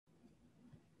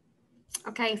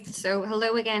Okay, so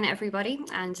hello again, everybody,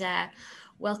 and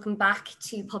welcome back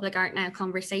to Public Art Now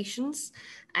Conversations.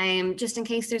 Just in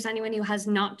case there's anyone who has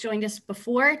not joined us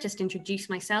before, just introduce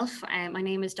myself. My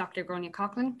name is Dr. Gráinne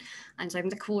Coughlin, and I'm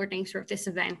the coordinator of this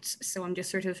event. So I'm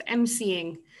just sort of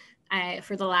emceeing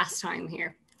for the last time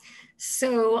here.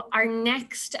 So our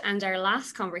next and our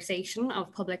last conversation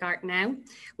of Public Art Now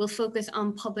will focus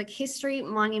on public history,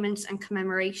 monuments and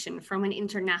commemoration from an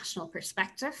international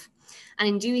perspective. And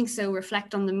in doing so,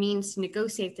 reflect on the means to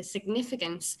negotiate the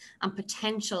significance and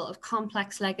potential of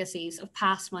complex legacies of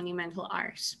past monumental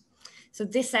art. So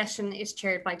this session is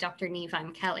chaired by Dr.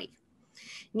 Niamh Kelly.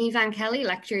 Niamh Kelly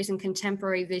lectures in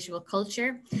contemporary visual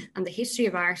culture and the history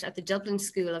of art at the Dublin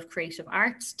School of Creative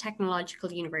Arts,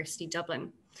 Technological University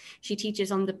Dublin. She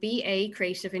teaches on the BA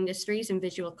Creative Industries and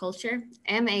Visual Culture,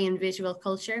 MA in Visual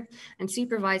Culture, and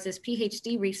supervises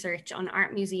PhD research on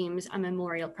art museums and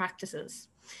memorial practices.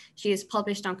 She has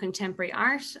published on contemporary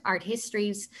art, art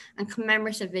histories, and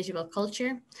commemorative visual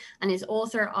culture, and is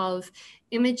author of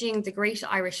Imaging the Great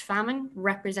Irish Famine,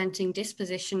 Representing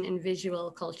Disposition in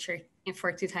Visual Culture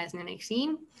for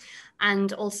 2018,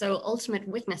 and also Ultimate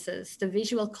Witnesses, the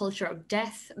visual culture of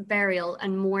death, burial,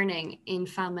 and mourning in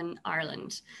famine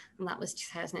Ireland, and that was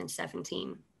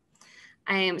 2017.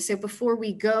 So before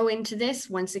we go into this,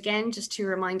 once again, just to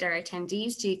remind our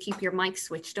attendees to keep your mics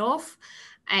switched off.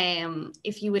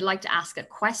 If you would like to ask a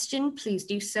question, please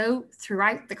do so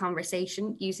throughout the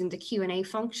conversation using the Q&A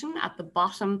function at the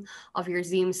bottom of your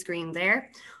Zoom screen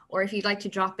there. Or if you'd like to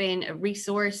drop in a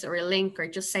resource or a link or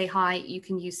just say hi, you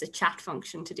can use the chat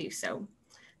function to do so.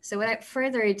 So without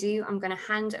further ado, I'm going to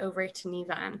hand over to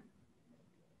Niamh.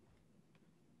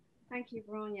 Thank you,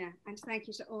 Gráinne, and thank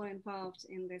you to all involved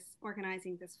in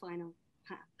organising this final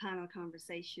panel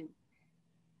conversation.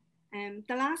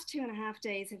 The last 2.5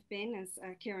 days have been, as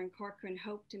Kieran Corcoran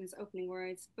hoped in his opening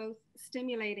words, both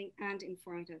stimulating and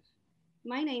informative.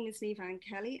 My name is Niamh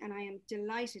Kelly, and I am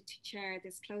delighted to chair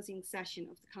this closing session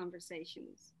of the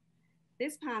conversations.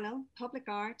 This panel, Public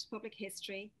Art, Public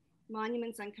History,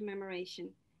 Monuments and Commemoration,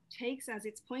 takes as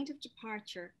its point of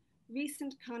departure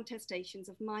recent contestations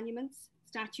of monuments,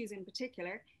 statues in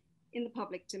particular, in the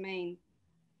public domain.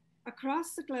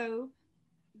 Across the globe,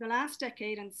 the last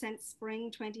decade and since spring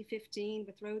 2015,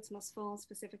 with Roads Must Fall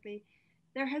specifically,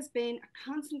 there has been a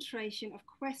concentration of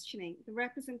questioning the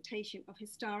representation of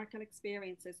historical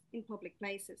experiences in public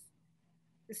places.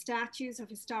 The statues of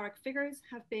historic figures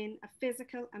have been a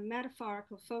physical and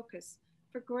metaphorical focus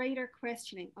for greater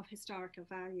questioning of historical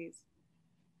values.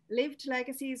 Lived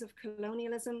legacies of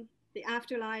colonialism, the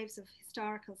afterlives of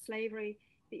historical slavery,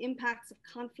 the impacts of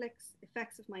conflicts,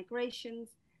 effects of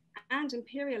migrations, and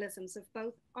imperialisms of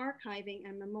both archiving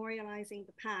and memorializing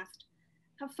the past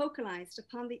have focalized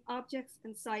upon the objects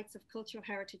and sites of cultural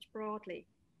heritage broadly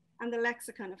and the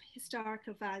lexicon of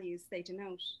historical values they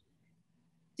denote.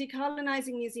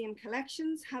 Decolonizing museum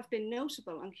collections have been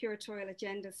notable on curatorial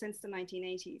agendas since the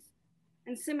 1980s.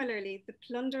 And similarly, the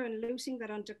plunder and looting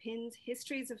that underpins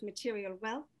histories of material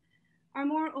wealth are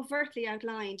more overtly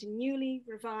outlined in newly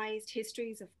revised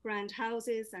histories of grand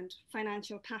houses and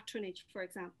financial patronage, for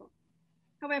example.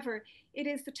 However, it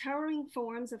is the towering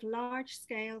forms of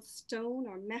large-scale stone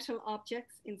or metal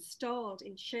objects installed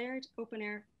in shared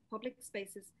open-air public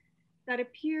spaces that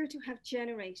appear to have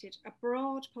generated a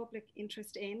broad public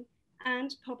interest in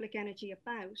and public energy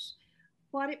about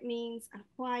what it means and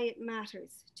why it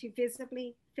matters to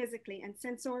visibly, physically, and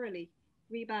sensorially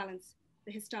rebalance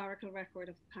the historical record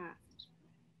of the past.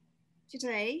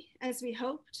 Today, as we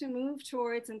hope to move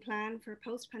towards and plan for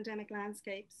post-pandemic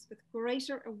landscapes with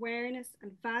greater awareness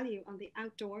and value on the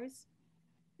outdoors,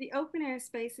 the open-air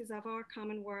spaces of our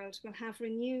common world will have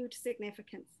renewed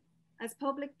significance, as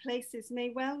public places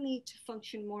may well need to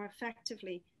function more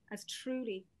effectively as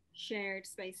truly shared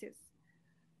spaces.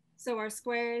 So our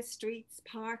squares, streets,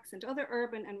 parks, and other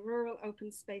urban and rural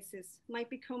open spaces might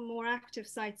become more active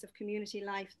sites of community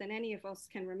life than any of us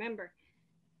can remember.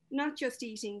 Not just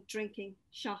eating, drinking,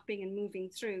 shopping, and moving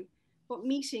through, but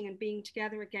meeting and being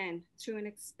together again through an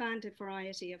expanded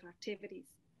variety of activities.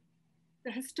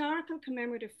 The historical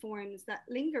commemorative forms that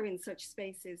linger in such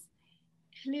spaces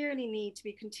clearly need to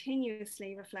be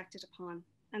continuously reflected upon,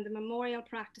 and the memorial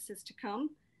practices to come,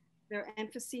 their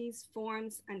emphases,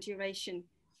 forms, and duration,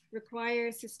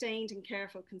 require sustained and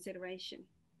careful consideration.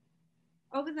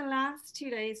 Over the last 2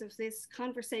 days of this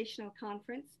conversational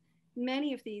conference,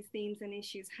 many of these themes and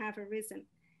issues have arisen,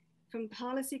 from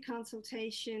policy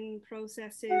consultation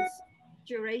processes,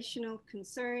 durational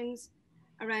concerns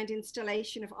around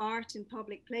installation of art in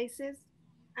public places,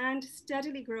 and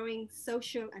steadily growing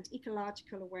social and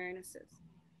ecological awarenesses.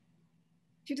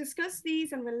 To discuss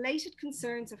these and related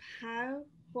concerns of how,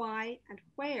 why, and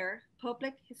where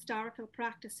public historical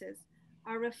practices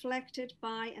are reflected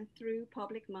by and through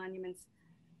public monuments,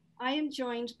 I am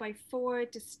joined by four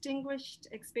distinguished,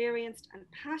 experienced, and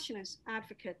passionate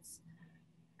advocates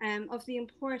of the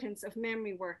importance of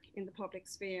memory work in the public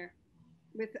sphere.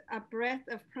 With a breadth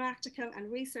of practical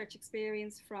and research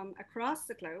experience from across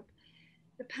the globe,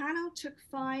 the panel took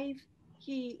five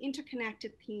key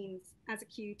interconnected themes as a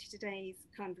cue to today's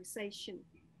conversation.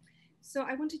 So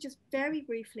I want to just very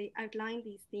briefly outline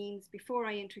these themes before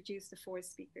I introduce the four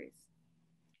speakers.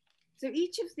 So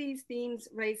each of these themes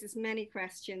raises many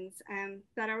questions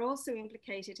that are also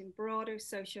implicated in broader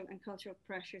social and cultural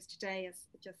pressures today, as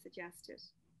just suggested.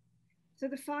 So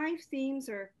the five themes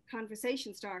or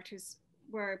conversation starters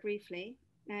were briefly,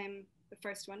 the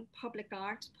first one, public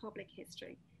art, public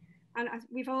history. And as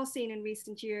we've all seen in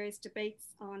recent years,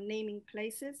 debates on naming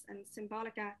places and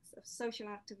symbolic acts of social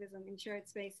activism in shared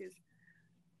spaces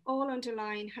all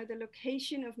underline how the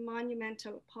location of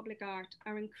monumental public art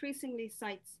are increasingly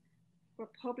sites where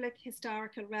public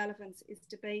historical relevance is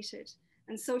debated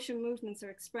and social movements are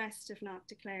expressed, if not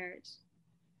declared.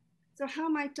 So how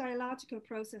might dialogical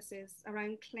processes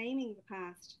around claiming the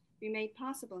past be made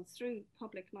possible through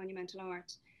public monumental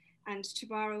art? And to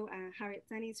borrow Harriet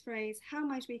Senie's phrase, how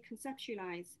might we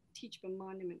conceptualize teachable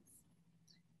monuments?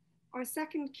 Our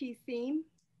second key theme,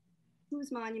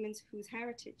 whose monuments, whose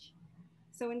heritage?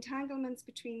 So entanglements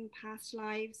between past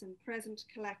lives and present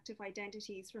collective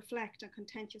identities reflect on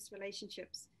contentious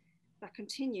relationships that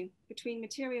continue between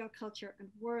material culture and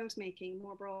world making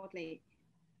more broadly,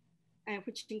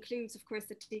 which includes, of course,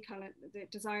 the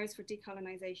desires for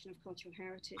decolonization of cultural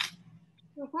heritage.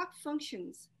 So what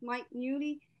functions might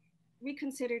newly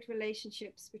reconsidered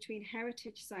relationships between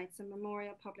heritage sites and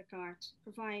memorial public art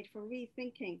provide for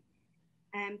rethinking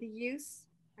the use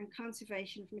and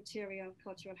conservation of material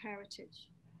cultural heritage?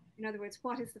 In other words,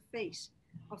 what is the fate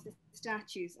of the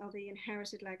statues, of the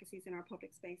inherited legacies in our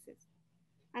public spaces?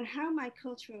 And how might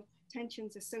cultural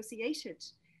tensions associated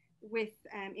with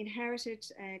inherited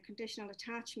conditional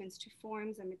attachments to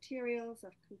forms and materials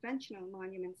of conventional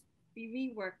monuments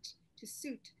be reworked to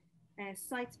suit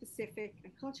site-specific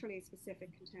and culturally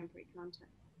specific contemporary context?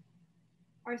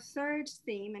 Our third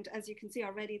theme, and as you can see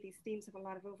already, these themes have a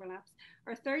lot of overlaps.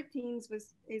 Our third theme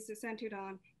is centered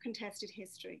on contested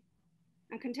history.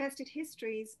 And contested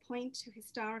histories point to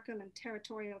historical and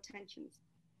territorial tensions,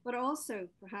 but also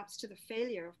perhaps to the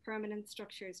failure of permanent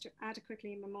structures to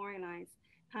adequately memorialize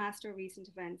past or recent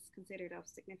events considered of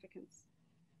significance.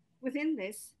 Within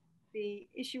this, the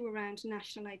issue around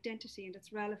national identity and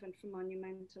its relevance for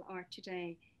monumental art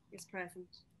today is present.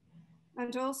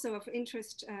 And also of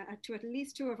interest to at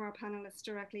least two of our panelists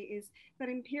directly is that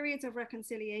in periods of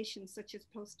reconciliation, such as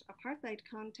post-apartheid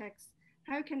contexts,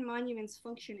 how can monuments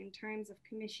function in terms of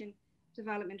commission,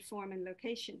 development, form, and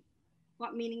location?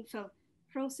 What meaningful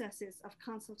processes of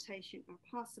consultation are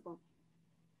possible?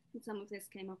 And some of this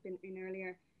came up in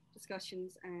earlier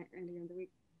discussions earlier in the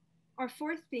week. Our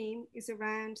fourth theme is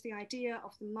around the idea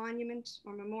of the monument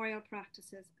or memorial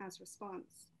practices as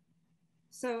response.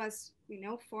 So as we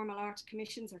know, formal art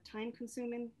commissions are time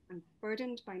consuming and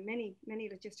burdened by many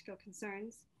logistical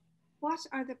concerns. What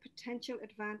are the potential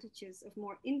advantages of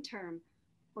more interim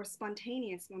or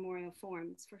spontaneous memorial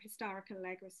forms for historical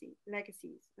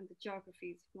legacies and the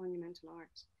geographies of monumental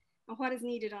art? And what is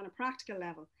needed on a practical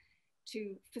level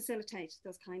to facilitate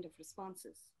those kind of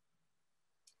responses?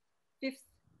 Fifth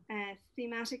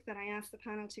thematic that I asked the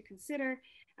panel to consider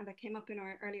and that came up in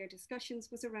our earlier discussions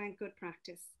was around good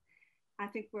practice. I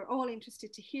think we're all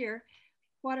interested to hear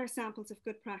what are samples of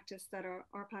good practice that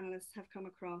our panelists have come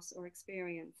across or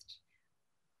experienced.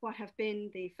 What have been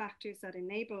the factors that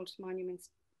enabled monuments'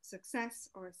 success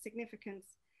or significance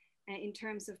in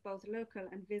terms of both local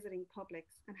and visiting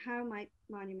publics, and how might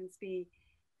monuments be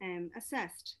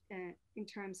assessed in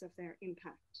terms of their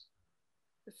impact?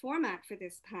 The format for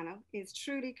this panel is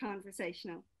truly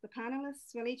conversational. The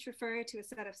panelists will each refer to a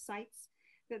set of sites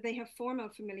that they have formal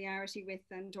familiarity with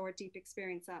and or deep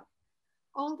experience of.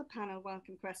 All the panel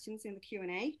welcome questions in the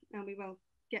Q&A, and we will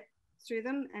get through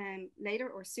them later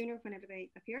or sooner whenever they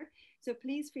appear. So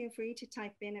please feel free to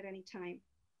type in at any time.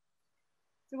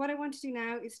 So what I want to do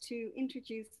now is to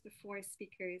introduce the four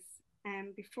speakers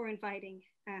before inviting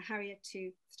Harriet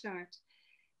to start.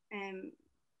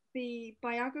 The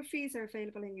biographies are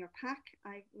available in your pack.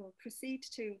 I will proceed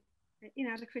to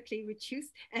inadequately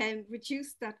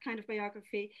reduce that kind of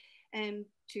biography in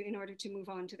order to move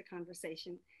on to the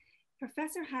conversation.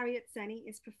 Professor Harriet Senie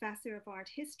is Professor of Art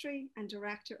History and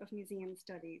Director of Museum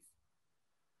Studies.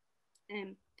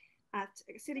 at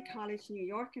City College, New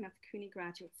York, and at the Cooney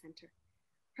Graduate Center.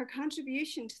 Her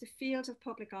contribution to the field of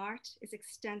public art is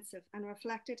extensive and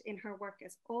reflected in her work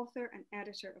as author and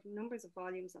editor of numbers of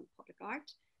volumes on public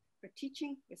art, her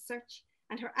teaching, research,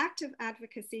 and her active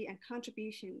advocacy and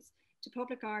contributions to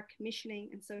public art commissioning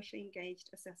and socially engaged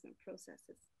assessment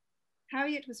processes.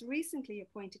 Harriet was recently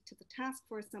appointed to the Task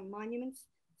Force on Monuments,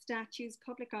 Statues,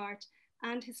 Public Art,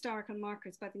 and Historical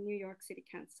Markers by the New York City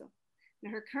Council.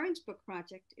 Now, her current book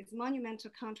project is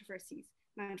Monumental Controversies,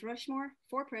 Mount Rushmore,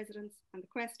 Four Presidents, and the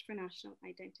Quest for National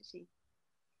Identity.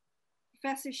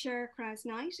 Professor Cher Krause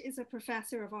is a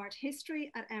professor of art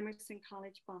history at Emerson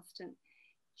College, Boston.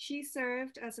 She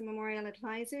served as a memorial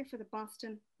advisor for the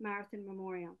Boston Marathon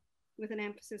Memorial, with an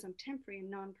emphasis on temporary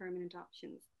and non-permanent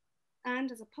options,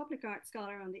 and as a public art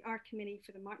scholar on the art committee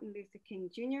for the Martin Luther King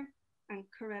Jr. and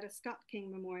Coretta Scott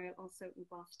King Memorial, also in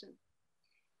Boston.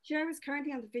 Cher is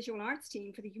currently on the visual arts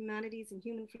team for the Humanities and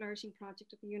Human Flourishing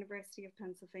Project at the University of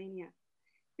Pennsylvania.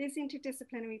 This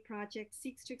interdisciplinary project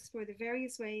seeks to explore the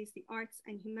various ways the arts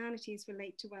and humanities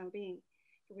relate to well-being,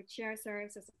 for which Cher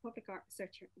serves as a public art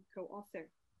researcher and co-author.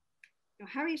 Now,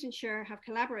 Harriet and Cher have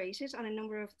collaborated on a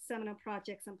number of seminal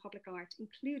projects on public art,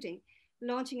 including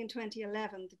launching in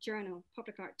 2011 the journal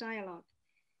Public Art Dialogue,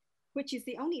 which is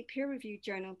the only peer-reviewed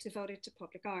journal devoted to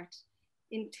public art.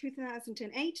 In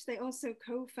 2008, they also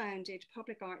co-founded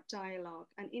Public Art Dialogue,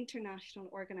 an international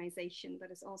organization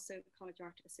that is also the College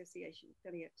Art Association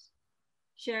affiliate.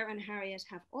 Cher and Harriet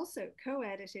have also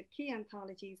co-edited key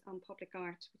anthologies on public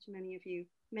art, which many of you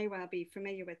may well be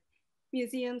familiar with: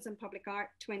 Museums and Public Art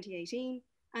 2018,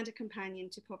 and a companion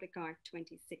to Public Art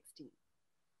 2016.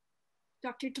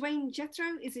 Dr. Duane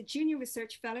Jethro is a junior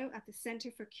research fellow at the Center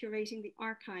for Curating the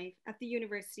Archive at the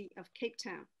University of Cape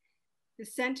Town. The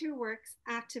center works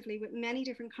actively with many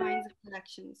different kinds of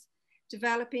collections,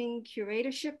 developing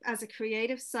curatorship as a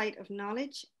creative site of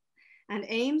knowledge, and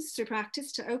aims to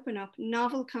practice to open up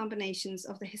novel combinations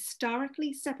of the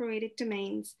historically separated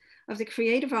domains of the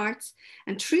creative arts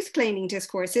and truth-claiming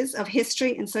discourses of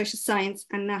history and social science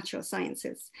and natural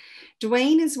sciences.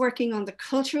 Duane is working on the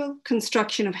cultural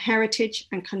construction of heritage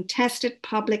and contested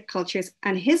public cultures,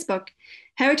 and his book,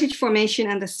 Heritage Formation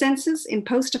and the Census in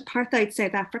Post-Apartheid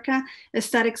South Africa,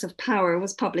 Aesthetics of Power,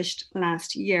 was published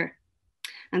last year.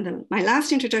 And then my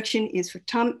last introduction is for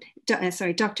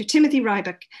Dr. Timothy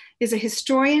Ryback, is a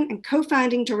historian and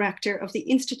co-founding director of the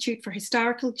Institute for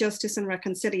Historical Justice and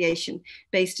Reconciliation,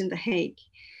 based in The Hague.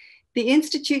 The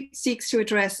Institute seeks to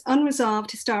address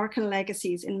unresolved historical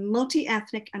legacies in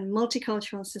multi-ethnic and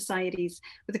multicultural societies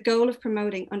with the goal of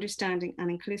promoting understanding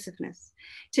and inclusiveness.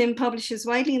 Tim publishes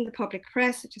widely in the public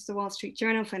press, such as the Wall Street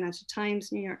Journal, Financial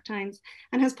Times, New York Times,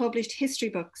 and has published history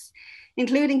books,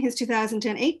 including his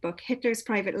 2008 book, Hitler's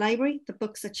Private Library, The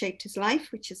Books That Shaped His Life,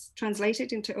 which is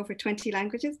translated into over 20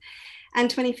 languages, and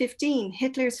 2015,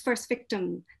 Hitler's First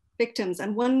Victims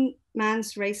and One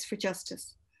Man's Race for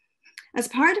Justice. As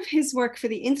part of his work for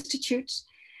the Institute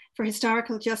for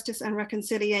Historical Justice and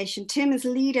Reconciliation, Tim is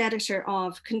lead editor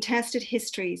of Contested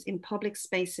Histories in Public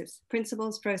Spaces,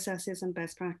 Principles, Processes, and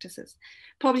Best Practices,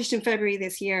 published in February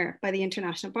this year by the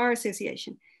International Bar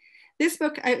Association. This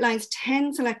book outlines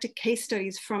 10 selected case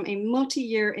studies from a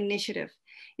multi-year initiative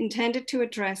intended to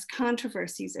address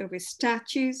controversies over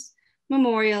statues,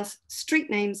 memorials, street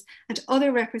names, and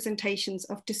other representations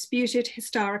of disputed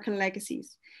historical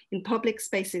legacies in public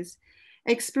spaces,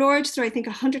 explored through, I think,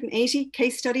 180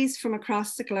 case studies from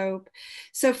across the globe.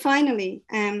 So finally,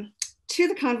 to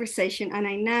the conversation, and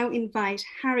I now invite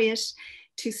Harriet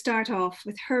to start off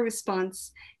with her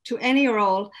response to any or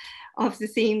all of the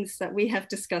themes that we have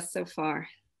discussed so far.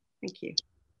 Thank you.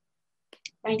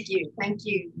 Thank you,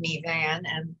 Niamh,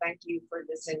 and thank you for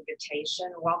this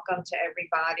invitation. Welcome to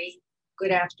everybody.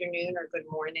 Good afternoon or good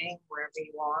morning, wherever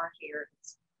you are. Here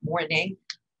it's morning.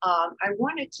 I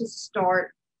wanted to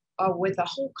start with the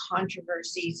whole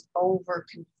controversies over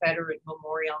Confederate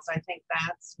memorials. I think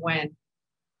that's when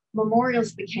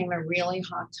memorials became a really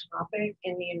hot topic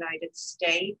in the United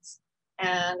States.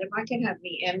 And if I can have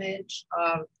the image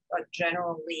of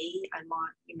General Lee on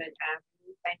Monument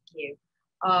Avenue, thank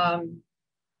you.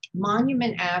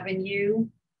 Monument Avenue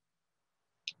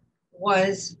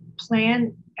was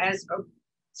planned as a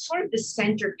sort of the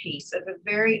centerpiece of a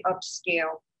very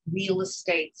upscale real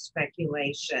estate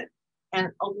speculation. And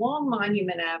along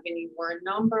Monument Avenue were a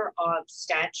number of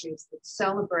statues that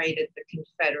celebrated the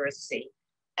Confederacy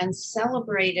and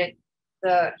celebrated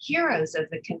the heroes of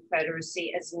the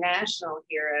Confederacy as national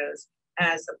heroes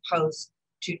as opposed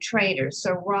to traitors.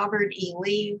 So Robert E.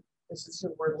 Lee, this is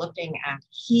who we're looking at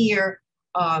here,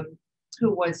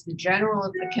 who was the general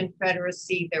of the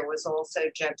Confederacy. There was also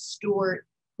Jeb Stuart,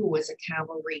 who was a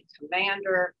cavalry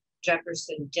commander,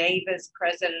 Jefferson Davis,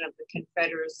 president of the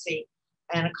Confederacy,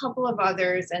 and a couple of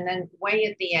others. And then way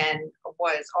at the end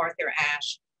was Arthur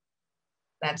Ashe.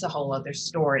 That's a whole other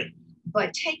story.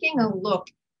 But taking a look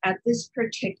at this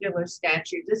particular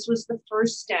statue, this was the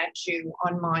first statue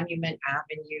on Monument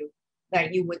Avenue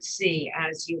that you would see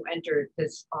as you entered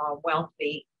this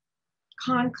wealthy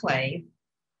conclave.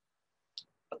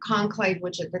 A conclave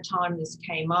which at the time this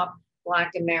came up,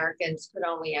 Black Americans could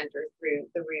only enter through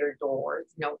the rear doors.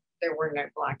 No, there were no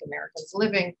Black Americans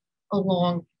living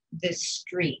along this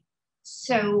street.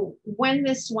 So when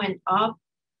this went up,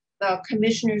 the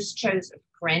commissioners chose a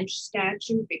French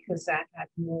statue because that had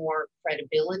more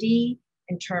credibility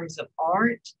in terms of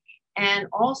art. And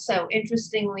also,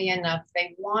 interestingly enough,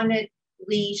 they wanted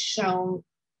Lee shown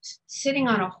sitting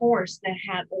on a horse that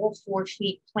had all 4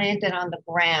 feet planted on the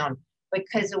ground,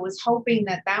 because it was hoping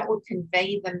that that would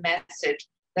convey the message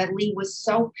that Lee was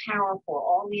so powerful.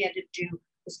 All he had to do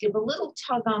was give a little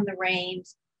tug on the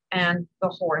reins and the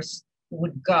horse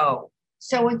would go.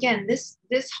 So again, this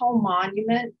whole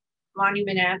Monument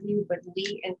Avenue, but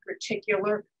Lee in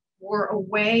particular, were a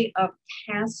way of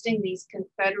casting these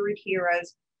Confederate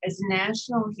heroes as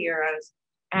national heroes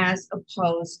as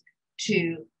opposed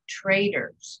to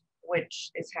traitors,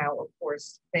 which is how, of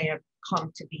course, they have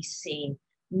come to be seen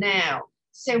now.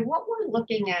 So what we're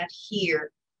looking at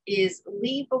here is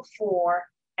Lee before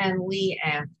and Lee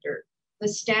after. The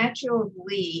statue of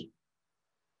Lee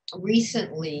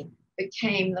recently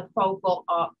became the focal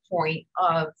point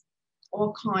of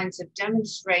all kinds of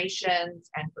demonstrations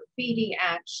and graffiti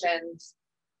actions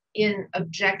in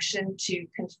objection to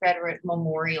Confederate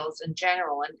memorials in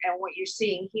general. And what you're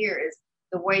seeing here is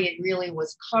the way it really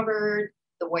was covered,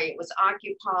 the way it was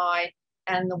occupied,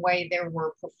 and the way there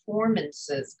were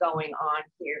performances going on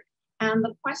here. And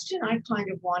the question I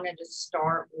kind of wanted to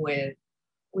start with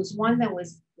was one that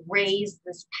was raised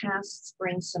this past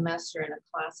spring semester in a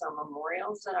class on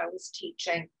memorials that I was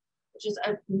teaching, which is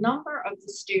a number of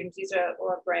the students, these are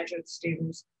all graduate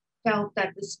students, felt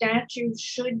that the statue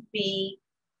should be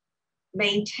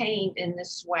maintained in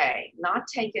this way, not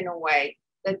taken away,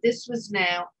 that this was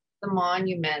now the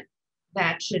monument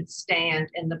that should stand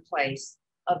in the place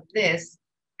of this,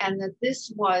 and that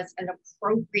this was an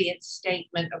appropriate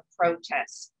statement of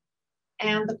protest.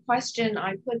 And the question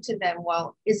I put to them,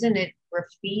 well, isn't it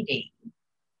graffiti?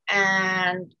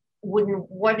 And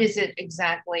what is it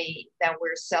exactly that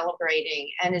we're celebrating?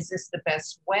 And is this the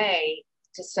best way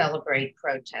to celebrate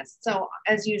protest? So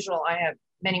as usual, I have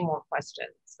many more questions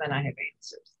than I have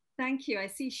answers. Thank you. I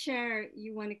see Cher,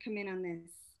 you want to come in on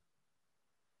this.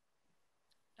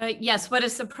 Yes, what a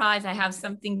surprise. I have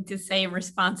something to say in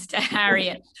response to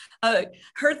Harriet.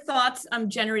 Her thoughts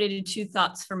generated 2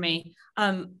 thoughts for me.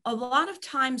 A lot of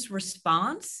times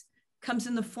response comes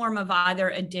in the form of either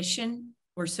addition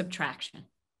or subtraction.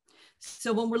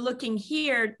 So when we're looking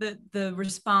here, the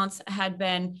response had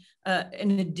been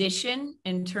an addition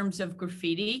in terms of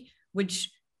graffiti, which,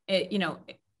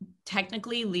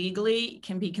 technically, legally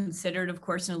can be considered, of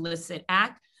course, an illicit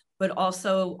act, but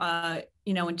also,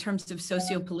 in terms of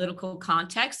socio-political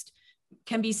context,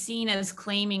 can be seen as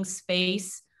claiming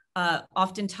space,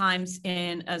 oftentimes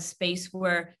in a space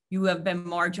where you have been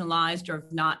marginalized or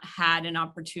have not had an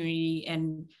opportunity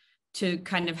and to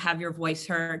kind of have your voice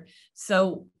heard.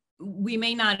 So we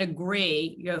may not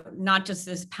agree, not just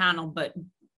this panel, but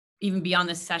even beyond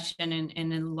this session and in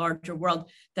the larger world,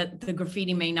 that the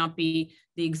graffiti may not be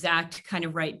the exact kind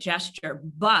of right gesture.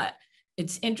 But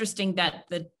it's interesting that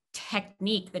the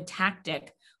technique, the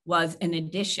tactic was an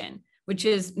addition, which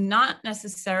is not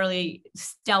necessarily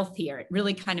stealth here. It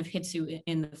really kind of hits you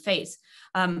in the face.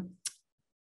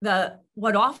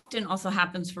 What often also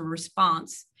happens for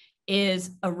response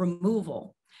is a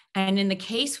removal. And in the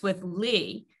case with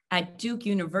Lee at Duke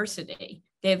University,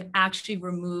 they've actually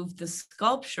removed the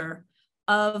sculpture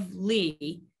of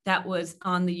Lee that was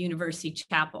on the university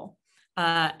chapel.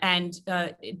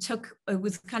 It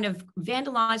was kind of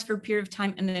vandalized for a period of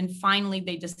time. And then finally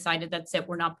they decided that's it,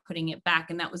 we're not putting it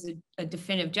back. And that was a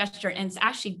definitive gesture. And it's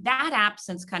actually, that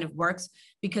absence kind of works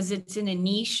because it's in a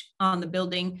niche on the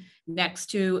building next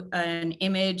to an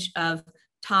image of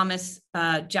Thomas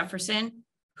Jefferson,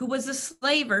 who was a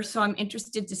slaver. So I'm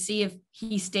interested to see if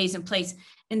he stays in place.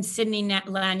 And Senie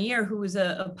Lanier, who was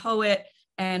a poet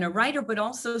and a writer, but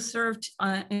also served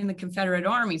in the Confederate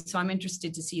Army. So I'm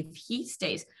interested to see if he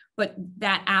stays. But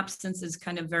that absence is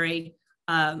kind of very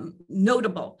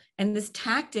notable. And this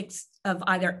tactics of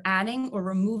either adding or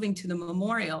removing to the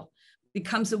memorial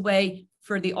becomes a way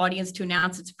for the audience to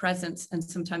announce its presence and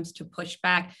sometimes to push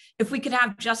back. If we could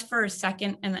have just for a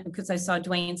second, and because I saw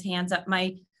Duane's hands up,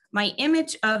 my My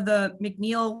image of the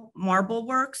McNeil marble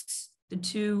works, the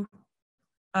two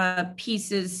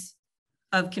pieces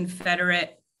of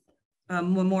Confederate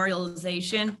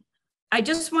memorialization. I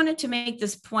just wanted to make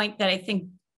this point that I think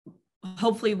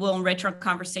hopefully will enrich our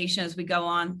conversation as we go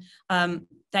on.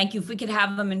 Thank you. If we could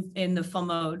have them in the full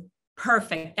mode.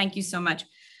 Perfect. Thank you so much.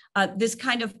 This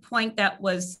kind of point that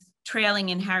was trailing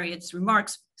in Harriet's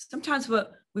remarks, sometimes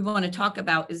what we want to talk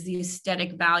about is the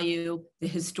aesthetic value, the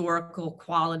historical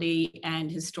quality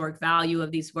and historic value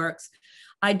of these works.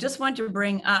 I just want to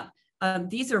bring up,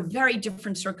 these are very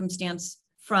different circumstances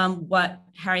from what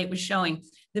Harriet was showing.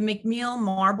 The McNeil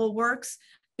marble works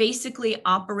basically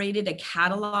operated a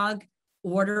catalog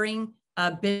ordering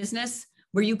business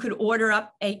where you could order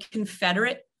up a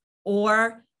Confederate,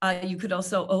 or you could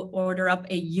also order up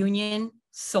a Union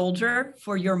soldier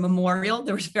for your memorial.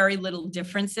 There was very little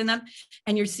difference in them.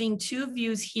 And you're seeing two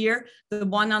views here. The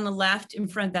one on the left in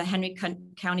front of the Henry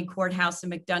County Courthouse in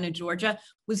McDonough, Georgia,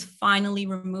 was finally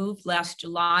removed last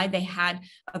July. They had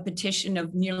a petition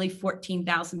of nearly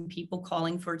 14,000 people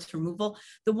calling for its removal.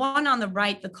 The one on the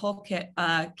right, the Colquitt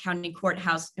County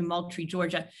Courthouse in Moultrie,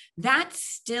 Georgia, that's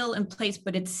still in place,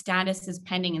 but its status is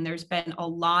pending. And there's been a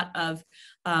lot of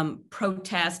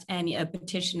protest and a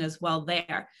petition as well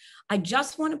there. I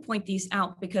just want to point these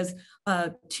out because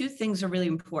two things are really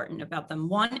important about them.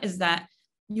 One is that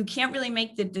you can't really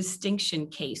make the distinction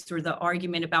case or the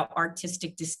argument about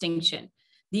artistic distinction.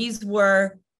 These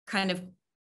were kind of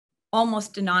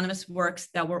almost anonymous works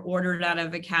that were ordered out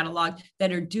of a catalog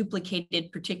that are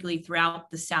duplicated, particularly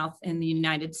throughout the South and the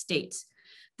United States.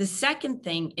 The second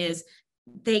thing is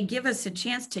they give us a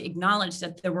chance to acknowledge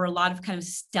that there were a lot of kind of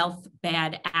stealth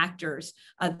bad actors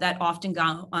that often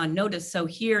got unnoticed. So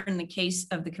here in the case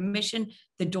of the commission,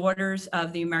 the Daughters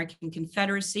of the American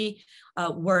Confederacy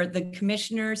were the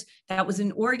commissioners. That was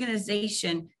an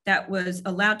organization that was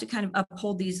allowed to kind of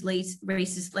uphold these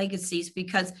racist legacies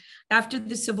because after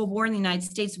the Civil War in the United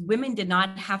States, women did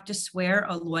not have to swear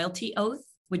a loyalty oath,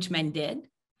 which men did,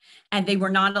 and they were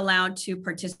not allowed to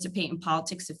participate in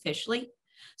politics officially.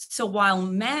 So while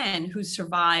men who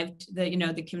survived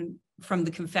from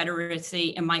the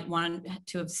Confederacy and might want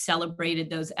to have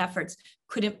celebrated those efforts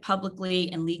couldn't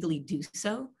publicly and legally do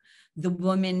so, the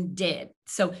women did.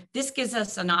 So this gives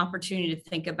us an opportunity to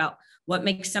think about what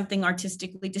makes something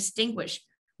artistically distinguished.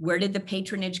 Where did the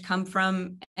patronage come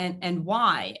from and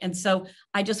why? And so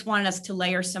I just wanted us to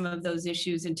layer some of those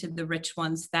issues into the rich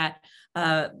ones that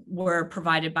were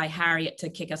provided by Harriet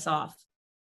to kick us off.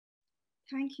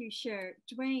 Thank you, Cher.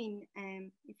 Duane,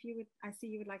 if you would, I see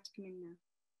you would like to come in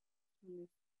now.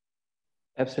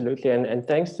 Absolutely, and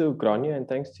thanks to Grania and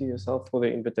thanks to yourself for the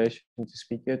invitation to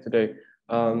speak here today.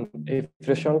 If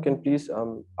Rashawn can please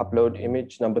upload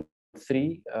image number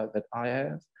 3 that I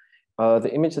have. The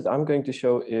image that I'm going to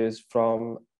show is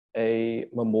from a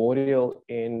memorial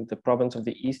in the province of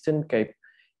the Eastern Cape.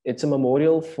 It's a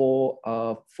memorial for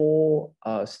 4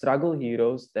 struggle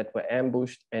heroes that were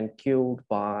ambushed and killed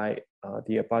by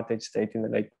the apartheid state in the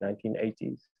late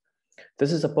 1980s.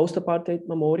 This is a post-apartheid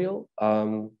memorial.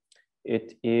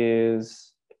 It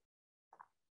is,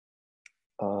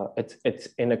 it's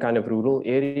in a kind of rural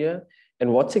area.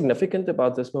 And what's significant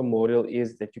about this memorial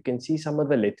is that you can see some of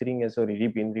the lettering has already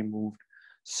been removed.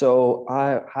 So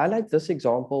I highlight this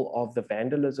example of the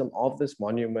vandalism of this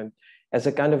monument as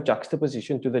a kind of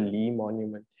juxtaposition to the Lee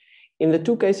Monument. In the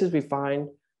two cases, we find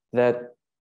that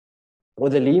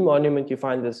with the Lee Monument, you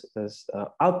find this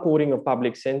outpouring of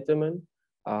public sentiment,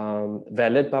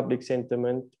 valid public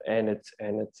sentiment, and it's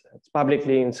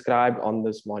publicly inscribed on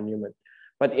this monument.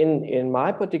 But in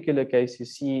my particular case, you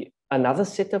see another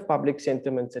set of public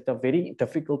sentiments that are very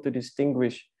difficult to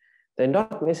distinguish. They're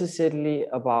not necessarily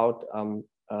about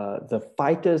the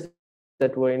fighters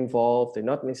that were involved. They're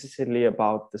not necessarily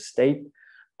about the state,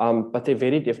 but they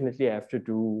very definitely have to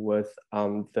do with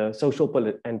the social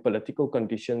and political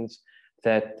conditions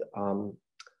that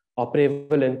are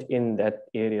prevalent in that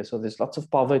area. So there's lots of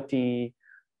poverty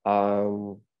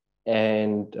and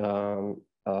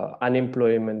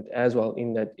unemployment as well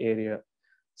in that area.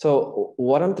 So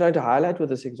what I'm trying to highlight with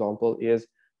this example is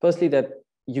firstly that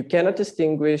you cannot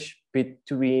distinguish the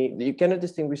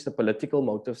political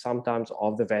motive sometimes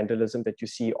of the vandalism that you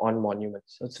see on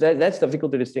monuments. So that's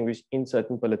difficult to distinguish in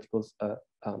certain political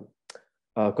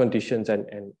conditions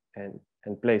and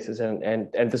places. And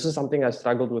this is something I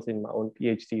struggled with in my own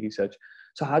PhD research.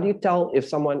 So how do you tell if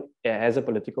someone has a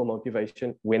political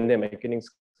motivation when they make an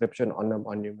inscription on a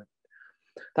monument?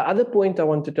 The other point I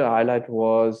wanted to highlight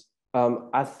was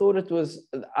I thought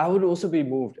I would also be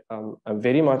moved,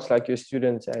 very much like your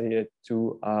students, Harriet,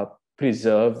 to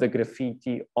preserve the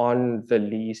graffiti on the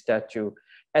Lee statue.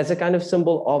 as a kind of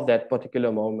symbol of that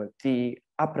particular moment, the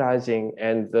uprising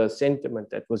and the sentiment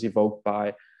that was evoked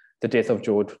by the death of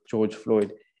George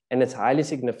Floyd. And it's highly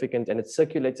significant, and it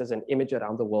circulates as an image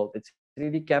around the world. It's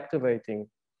really captivating.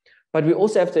 But we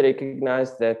also have to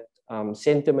recognize that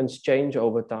sentiments change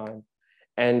over time,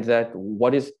 and that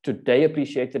what is today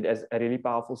appreciated as a really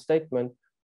powerful statement,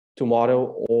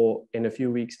 tomorrow or in a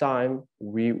few weeks' time,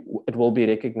 it will be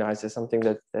recognized as something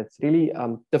that's really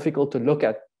difficult to look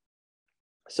at.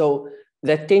 So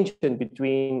that tension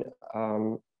between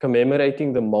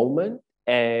commemorating the moment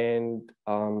and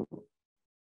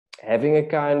having a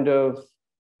kind of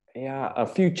a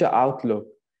future outlook,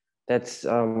 that's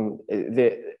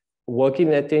working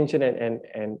that tension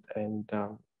and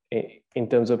in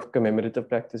terms of commemorative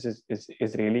practices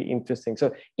is really interesting.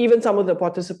 So even some of the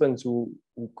participants who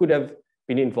could have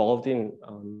been involved in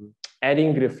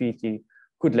adding graffiti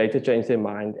could later change their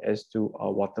mind as to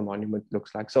what the monument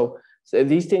looks like. So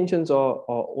these tensions are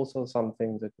also some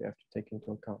things that we have to take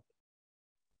into account.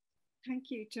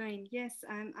 Thank you, Duane. Yes,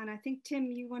 and I think,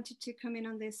 Tim, you wanted to come in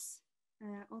on this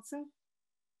also?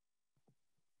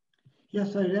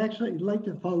 Yes, I'd actually like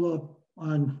to follow up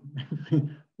on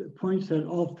the points that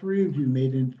all three of you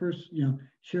made. And first,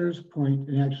 Cher's point,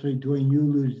 and actually, Duane, you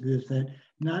alluded to this, that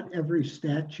not every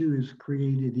statue is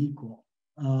created equal.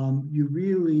 You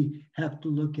really have to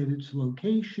look at its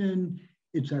location,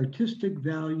 its artistic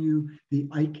value, the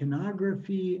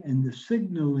iconography, and the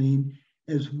signaling,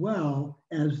 as well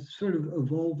as sort of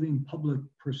evolving public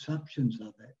perceptions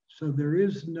of it. So there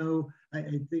is no, I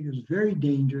think it's very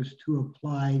dangerous to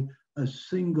apply a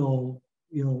single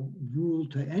rule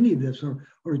to any of this,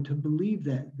 or to believe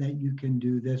that you can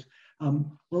do this.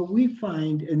 What we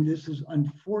find, and this is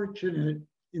unfortunate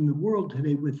in the world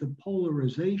today with the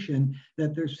polarization,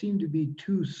 that there seem to be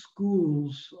two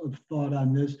schools of thought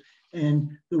on this.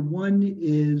 And the one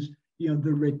is,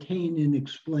 the retain and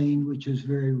explain, which is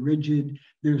very rigid.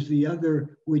 There's the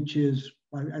other, which is,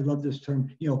 I love this term,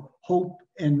 hope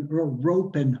and or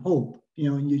rope and hope,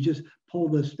 and you just pull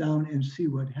this down and see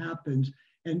what happens.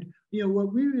 And,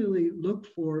 what we really look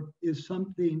for is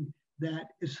something that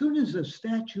as soon as a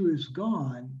statue is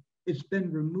gone, it's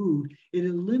been removed, it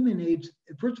eliminates,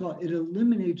 first of all, it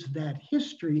eliminates that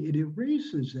history, it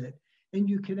erases it, and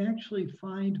you can actually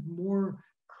find more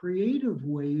creative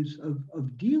ways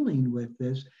of dealing with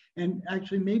this. And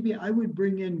actually, maybe I would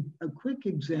bring in a quick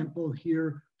example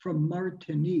here from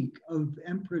Martinique of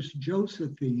Empress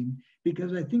Josephine,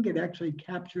 because I think it actually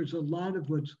captures a lot of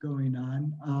what's going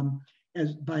on.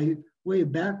 As by way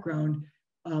of background,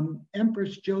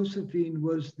 Empress Josephine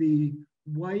was the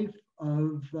wife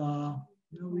of,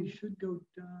 we should go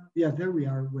down. Yeah, there we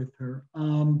are with her.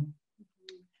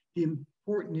 The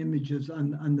important images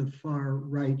on the far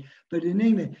right. But in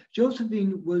any event,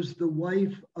 Josephine was the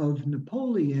wife of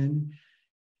Napoleon.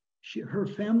 Her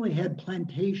family had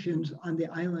plantations on the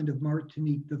island of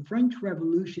Martinique. The French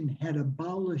Revolution had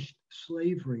abolished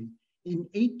slavery. In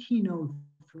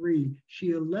 1803,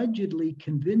 she allegedly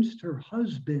convinced her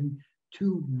husband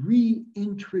to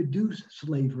reintroduce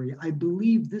slavery. I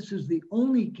believe this is the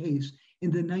only case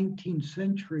in the 19th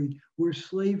century where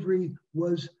slavery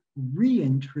was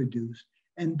reintroduced.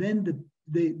 And then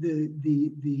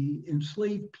the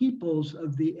enslaved peoples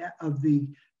of the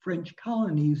French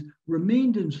colonies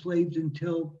remained enslaved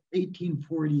until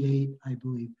 1848, I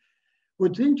believe.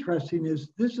 What's interesting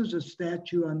is this is a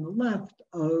statue on the left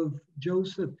of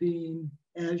Josephine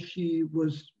as she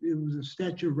was, it was a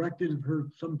statue erected of her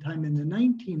sometime in the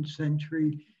 19th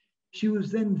century. She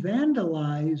was then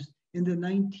vandalized in the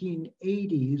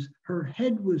 1980s. Her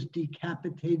head was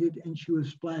decapitated and she was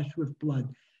splashed with blood.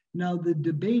 Now the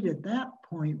debate at that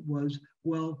point was,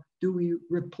 well, do we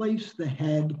replace the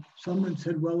head? Someone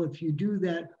said, well, if you do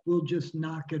that, we'll just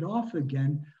knock it off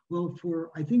again. Well,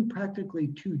 for I think practically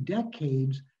 2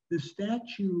 decades, the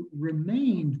statue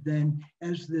remained then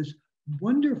as this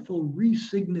wonderful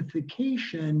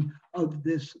resignification of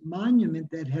this monument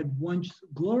that had once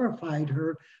glorified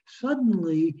her,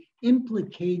 suddenly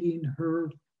implicating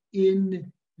her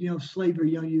in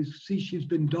slavery. You see she's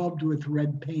been daubed with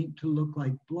red paint to look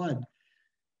like blood.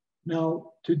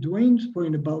 Now, to Duane's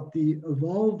point about the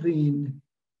evolving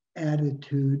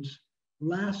attitudes,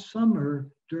 last summer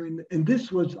and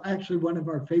this was actually one of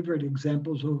our favorite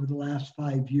examples over the last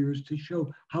 5 years to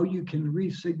show how you can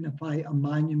re-signify a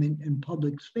monument in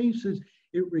public spaces.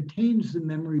 It retains the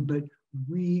memory, but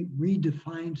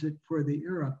redefines it for the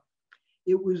era.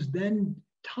 It was then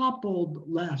toppled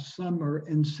last summer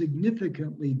and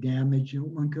significantly damaged,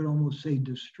 one could almost say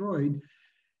destroyed.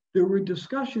 There were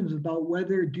discussions about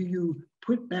whether do you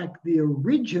put back the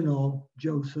original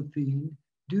Josephine,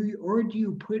 or do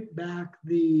you put back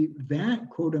the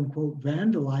quote unquote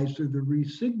vandalized or the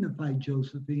resignified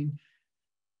Josephine?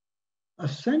 A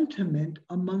sentiment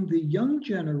among the young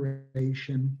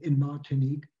generation in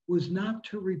Martinique was not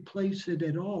to replace it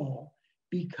at all,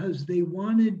 because they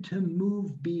wanted to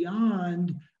move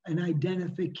beyond an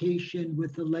identification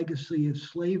with the legacy of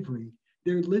slavery.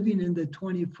 They're living in the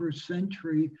 21st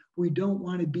century. We don't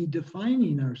want to be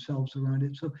defining ourselves around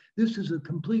it. So this is a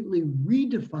completely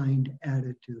redefined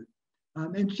attitude.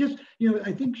 And it's just,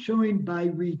 I think showing by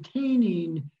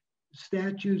retaining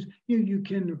statues, you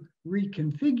can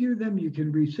reconfigure them, you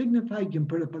can resignify, you can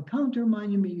put up a counter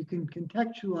monument, you can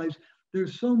contextualize.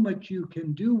 There's so much you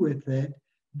can do with it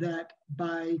that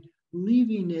by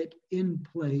leaving it in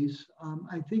place,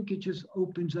 I think it just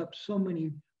opens up so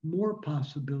many more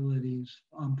possibilities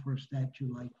for a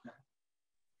statue like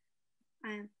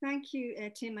that. Thank you,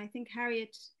 Tim. I think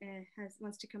Harriet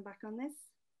wants to come back on this.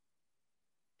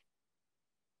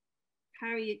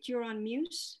 Harriet, you're on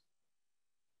mute.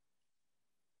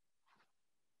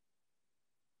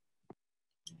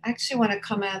 I actually want to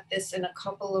come at this in a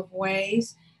couple of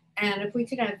ways. And if we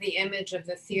could have the image of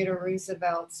the Theodore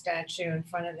Roosevelt statue in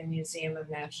front of the Museum of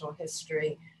Natural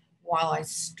History while I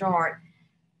start.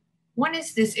 One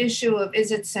is this issue of,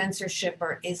 is it censorship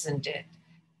or isn't it?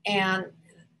 And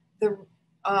the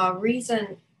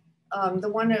reason, you're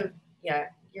going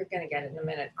to get it in a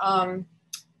minute.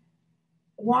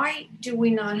 Why do we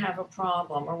not have a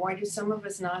problem, or why do some of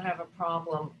us not have a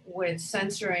problem with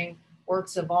censoring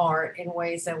works of art in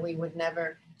ways that we would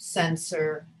never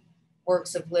censor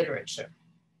works of literature?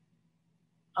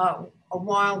 A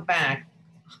while back,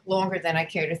 longer than I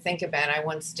care to think about, I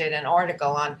once did an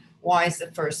article on why is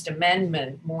the First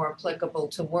Amendment more applicable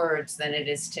to words than it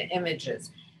is to images.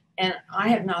 And I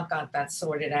have not got that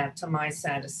sorted out to my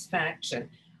satisfaction.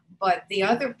 But the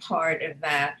other part of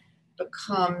that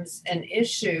becomes an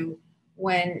issue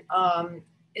when,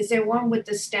 is there one with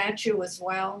the statue as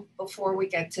well before we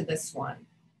get to this one?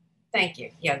 Thank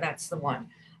you. Yeah, that's the one.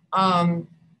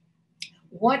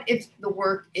 What if the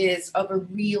work is of a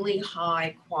really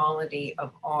high quality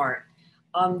of art?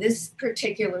 This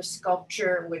particular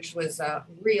sculpture, which was a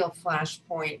real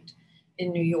flashpoint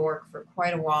in New York for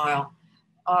quite a while,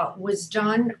 was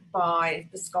done by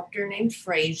the sculptor named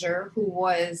Fraser, who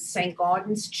was St.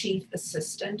 Gaudens's chief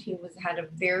assistant. He had a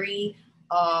very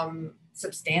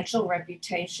substantial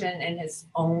reputation in his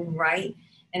own right.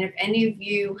 And if any of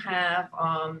you have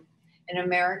an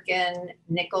American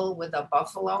nickel with a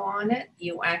buffalo on it,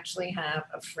 you actually have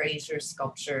a Fraser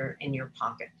sculpture in your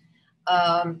pocket.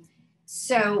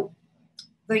 So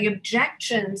the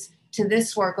objections to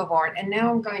this work of art, and now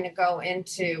I'm going to go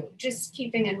into just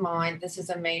keeping in mind this is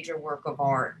a major work of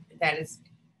art that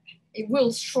it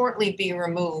will shortly be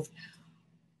removed.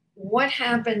 What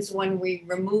happens when we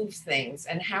remove things,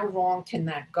 and how wrong can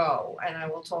that go? And I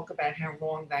will talk about how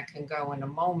wrong that can go in a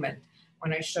moment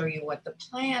when I show you what the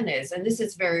plan is. And this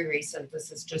is very recent. This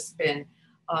has just been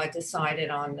decided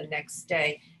on the next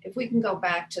day. If we can go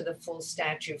back to the full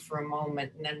statue for a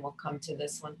moment, and then we'll come to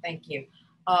this one. Thank you.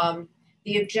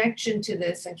 The objection to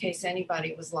this, in case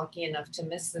anybody was lucky enough to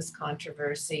miss this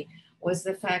controversy, was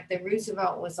the fact that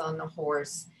Roosevelt was on the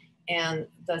horse and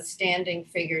the standing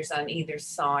figures on either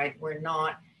side were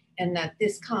not, and that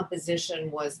this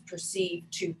composition was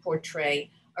perceived to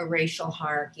portray a racial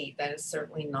hierarchy that is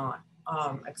certainly not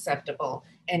acceptable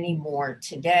anymore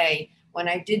today. When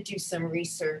I did do some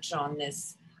research on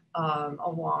this a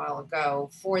while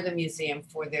ago for the museum,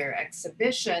 for their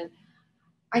exhibition,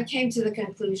 I came to the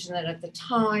conclusion that at the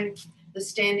time, the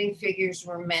standing figures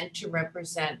were meant to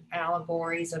represent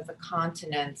allegories of the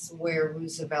continents where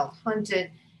Roosevelt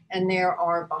hunted, and there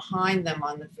are behind them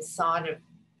on the facade of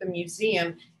the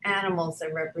museum animals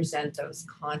that represent those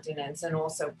continents, and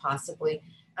also possibly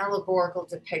allegorical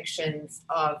depictions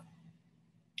of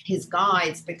his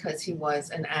guides, because he was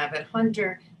an avid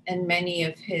hunter, and many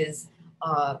of his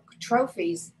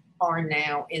trophies are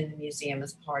now in the museum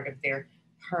as part of their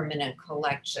permanent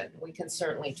collection. We can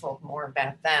certainly talk more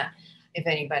about that if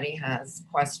anybody has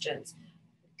questions.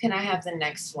 Can I have the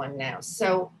next one now?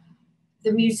 So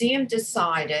the museum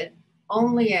decided,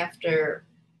 only after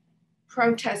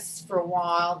protests for a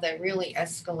while that really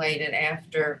escalated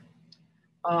after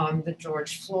the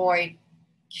George Floyd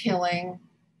killing,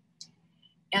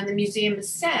 and the museum has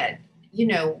said, you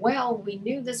know, well, we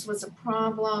knew this was a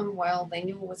problem. Well, they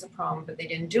knew it was a problem, but they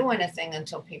didn't do anything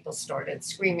until people started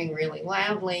screaming really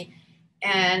loudly.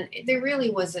 And there really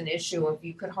was an issue of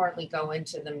you could hardly go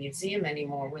into the museum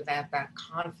anymore without that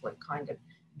conflict kind of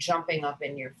jumping up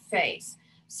in your face.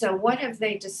 So what have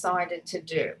they decided to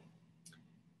do?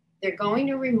 They're going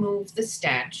to remove the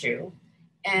statue,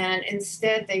 And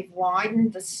instead, they've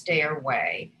widened the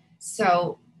stairway.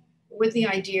 So with the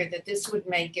idea that this would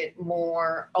make it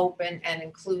more open and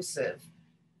inclusive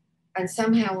and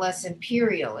somehow less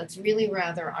imperial. It's really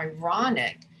rather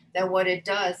ironic that what it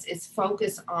does is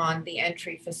focus on the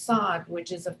entry facade,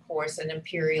 which is, of course, an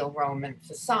imperial Roman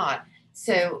facade.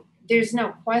 So there's no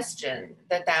question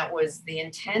that that was the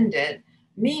intended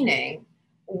meaning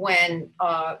when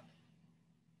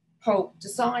Pope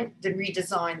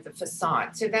redesigned the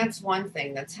facade. So that's one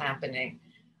thing that's happening.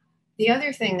 The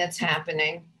other thing that's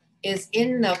happening is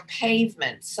in the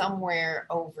pavement somewhere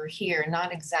over here,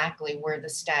 not exactly where the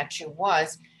statue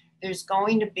was, there's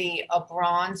going to be a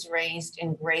bronze raised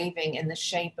engraving in the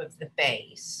shape of the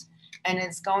base. And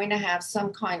it's going to have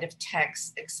some kind of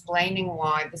text explaining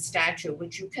why the statue,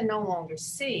 which you can no longer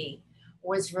see,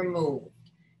 was removed.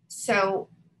 So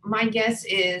my guess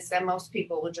is that most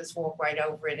people will just walk right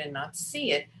over it and not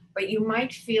see it, but you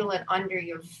might feel it under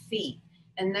your feet.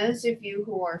 And those of you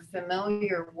who are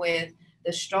familiar with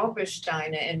the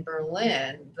Stolpersteine in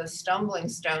Berlin, the stumbling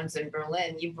stones in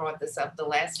Berlin, you brought this up the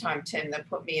last time, Tim, that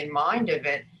put me in mind of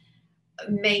it,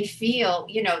 may feel,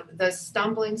 you know, the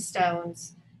stumbling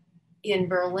stones in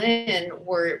Berlin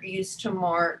were used to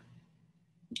mark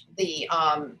the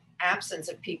absence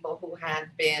of people who had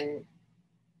been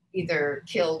either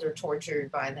killed or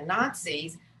tortured by the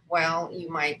Nazis. Well, you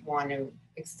might want to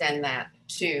extend that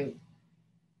to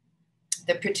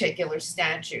the particular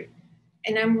statue.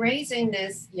 And I'm raising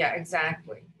this, yeah,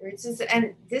 exactly. It's just,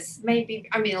 and this may be,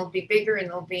 I mean, it'll be bigger and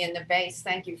it'll be in the base.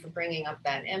 Thank you for bringing up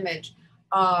that image.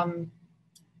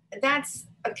 That's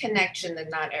a connection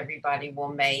that not everybody will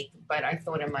make, but I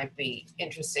thought it might be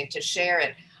interesting to share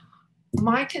it.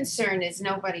 My concern is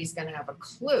nobody's going to have a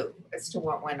clue as to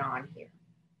what went on here,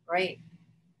 right?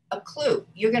 A clue.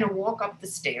 You're going to walk up the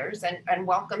stairs and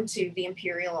welcome to the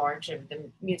Imperial Arch of the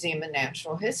Museum of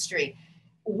Natural History.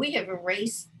 We have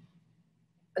erased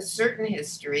a certain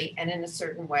history, and in a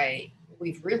certain way,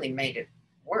 we've really made it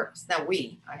worse. Now I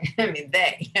mean,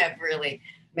 they have really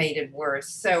made it worse.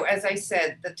 So as I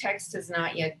said, the text has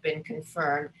not yet been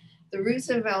confirmed. The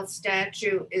Roosevelt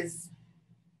statue is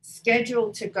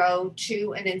scheduled to go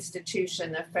to an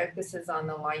institution that focuses on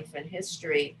the life and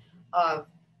history of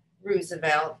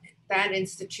Roosevelt. That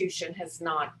institution has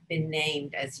not been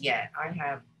named as yet. I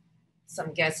have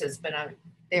some guesses, but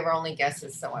they were only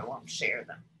guesses, so I won't share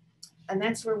them. And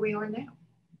that's where we are now.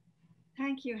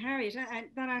 Thank you, Harriet. And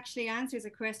that actually answers a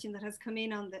question that has come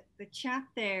in on the chat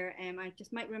there. I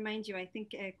just might remind you, I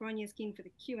think Grania is keen for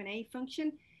the Q&A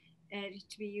function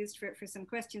to be used for some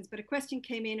questions, but a question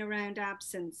came in around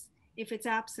absence. If it's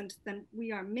absent, then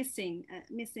we are missing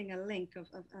a link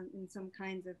in some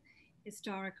kinds of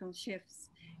historical shifts.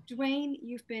 Duane,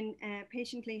 you've been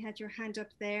patiently had your hand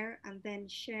up there, and then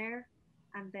Cher,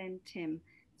 and then Tim.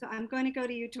 So I'm going to go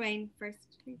to you, Duane,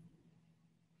 first, please.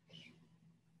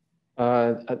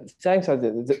 Thanks.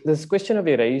 This question of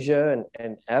erasure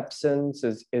and absence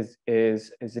is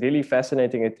really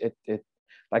fascinating.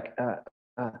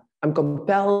 I'm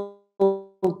compelled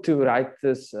to write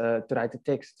a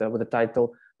text with the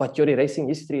title, "But you're erasing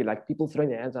history." Like people throwing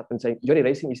their hands up and saying, "You're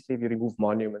erasing history if you remove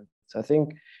monuments." I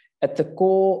think at the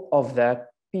core of that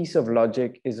piece of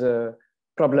logic is a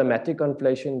problematic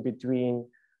conflation between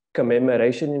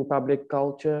commemoration in public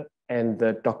culture and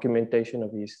the documentation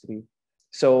of history.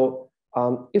 So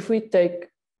if we take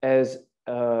as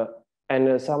an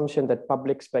assumption that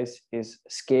public space is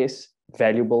scarce,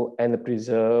 valuable, and the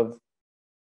preserve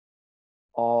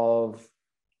of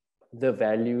the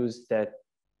values that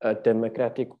a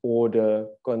democratic order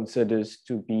considers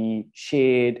to be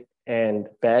shared and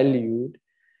valued,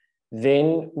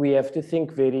 then we have to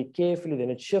think very carefully. Then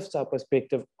it shifts our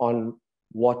perspective on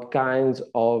what kinds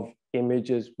of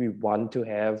images we want to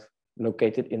have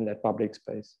located in that public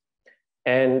space.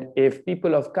 And if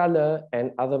people of color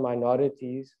and other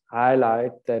minorities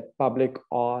highlight that public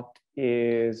art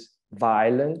is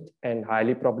violent and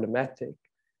highly problematic,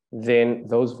 then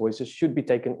those voices should be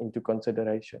taken into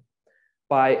consideration.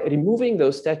 By removing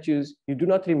those statues, you do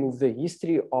not remove the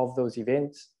history of those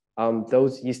events.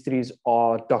 Those histories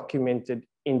are documented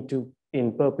in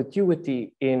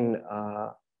perpetuity in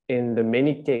the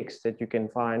many texts that you can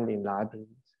find in libraries.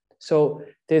 So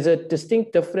there's a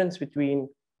distinct difference between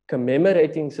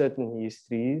commemorating certain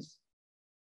histories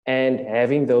and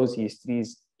having those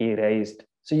histories erased.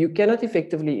 So you cannot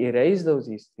effectively erase those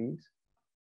histories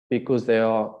because they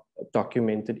are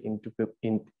documented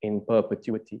in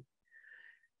perpetuity.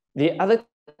 The other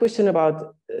question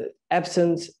about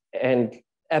absence and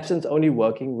absence only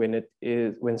working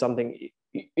when something,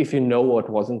 if you know what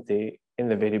wasn't there in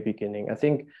the very beginning. I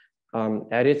think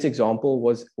Harriet's example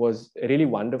was really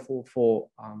wonderful for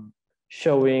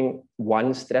showing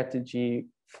one strategy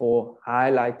for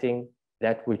highlighting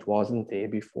that which wasn't there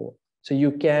before. So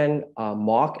you can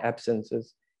mark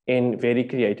absences in very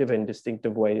creative and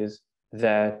distinctive ways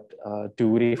that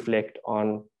do reflect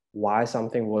on why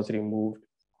something was removed,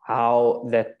 how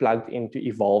that plugged into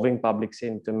evolving public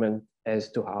sentiment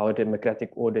as to how a democratic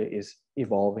order is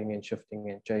evolving and shifting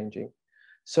and changing.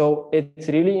 So it's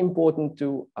really important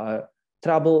to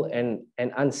trouble and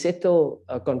unsettle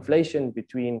a conflation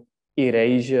between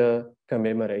erasure,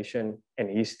 commemoration, and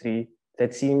history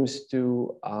that seems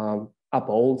to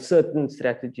uphold certain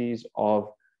strategies of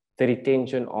the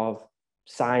retention of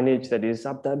signage that is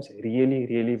sometimes really,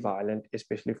 really violent,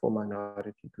 especially for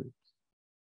minority groups.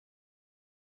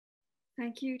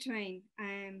 Thank you, Duane.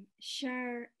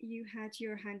 Cher, you had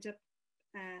your hand up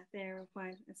there a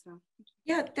while as well.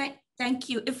 Yeah, thank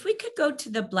you. If we could go to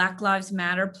the Black Lives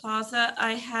Matter Plaza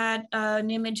I had an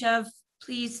image of,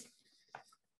 please.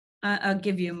 I'll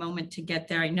give you a moment to get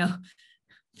there, I know.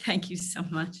 Thank you so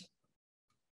much.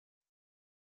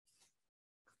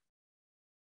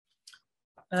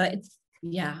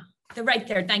 Yeah, they're right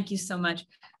there. Thank you so much.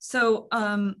 So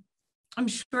I'm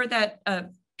sure that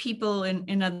people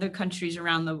in other countries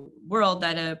around the world,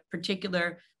 that a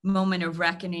particular moment of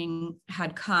reckoning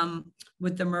had come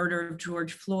with the murder of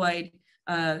George Floyd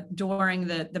during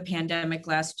the pandemic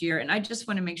last year. And I just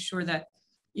want to make sure that,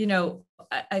 you know,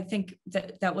 I think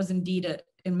that was indeed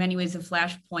in many ways a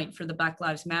flashpoint for the Black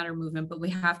Lives Matter movement. But we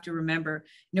have to remember,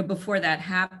 you know, before that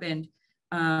happened,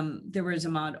 there was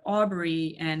Ahmaud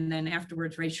Arbery, and then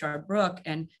afterwards Rayshard Brooke,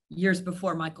 and years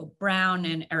before Michael Brown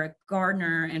and Eric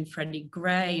Gardner and Freddie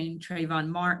Gray and Trayvon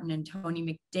Martin and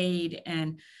Tony McDade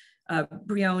and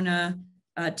Breonna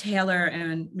Taylor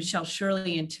and Michelle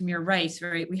Shirley and Tamir Rice,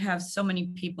 right? We have so many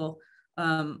people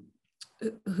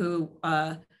who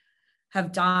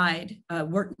have died,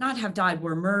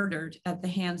 were murdered at the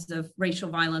hands of racial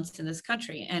violence in this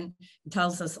country. And it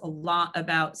tells us a lot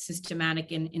about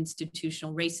systematic and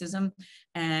institutional racism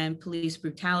and police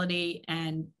brutality,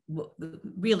 and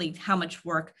really how much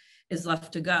work is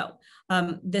left to go.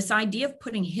 This idea of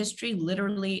putting history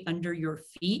literally under your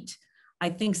feet, I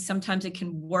think sometimes it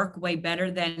can work way better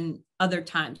than other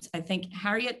times. I think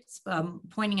Harriet's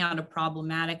pointing out a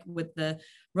problematic with the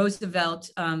Roosevelt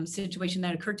situation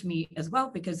that occurred to me as well,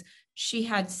 because she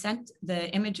had sent the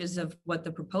images of what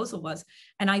the proposal was,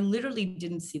 and I literally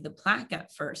didn't see the plaque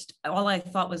at first. All I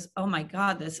thought was, oh my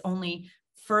God, this only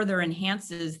further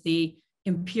enhances the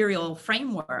imperial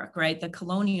framework, right? The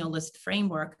colonialist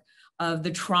framework of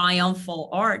the triumphal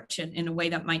arch in a way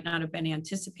that might not have been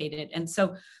anticipated. And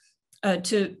so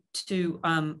to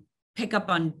pick up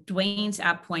on Duane's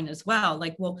app point as well,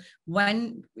 like, well,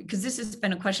 when, because this has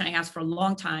been a question I asked for a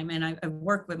long time, and I've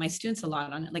worked with my students a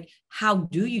lot on it, like, how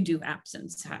do you do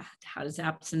absence? How does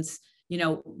absence, you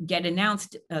know, get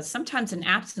announced? Sometimes an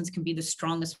absence can be the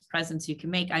strongest presence you can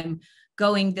make. I'm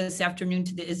going this afternoon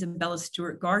to the Isabella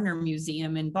Stewart Gardner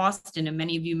Museum in Boston, and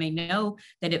many of you may know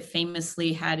that it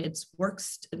famously had its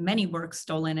many works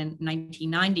stolen in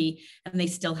 1990, and they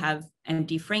still have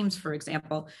empty frames, for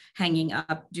example, hanging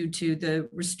up due to the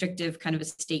restrictive kind of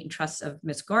estate and trusts of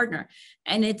Miss Gardner.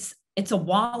 And it's a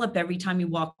wallop every time you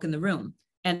walk in the room.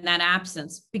 And that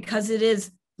absence, because it is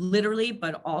literally,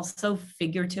 but also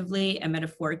figuratively and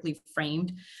metaphorically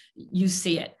framed, you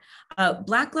see it.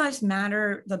 Black Lives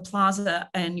Matter, the plaza,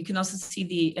 and you can also see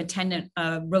the attendant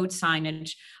road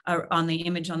signage on the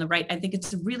image on the right. I think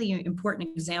it's a really important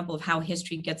example of how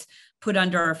history gets put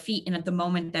under our feet, and at the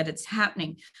moment that it's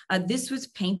happening. This was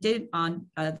painted on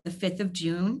the 5th of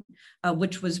June,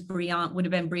 which was would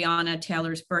have been Breonna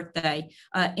Taylor's birthday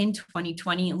in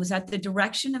 2020. It was at the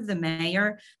direction of the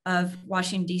mayor of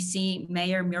Washington, D.C.,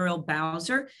 Mayor Muriel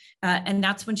Bowser, and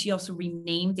that's when she also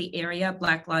renamed the area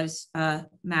Black Lives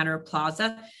Matter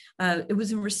Plaza. It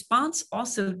was in response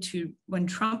also to, when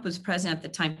Trump was president at the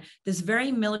time, this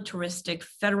very militaristic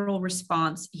federal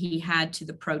response he had to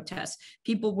the protests.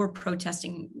 People were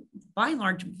protesting by and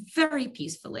large very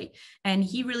peacefully, and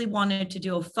he really wanted to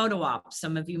do a photo op,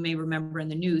 some of you may remember in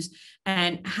the news,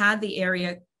 and had the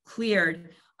area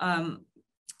cleared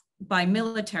by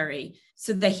military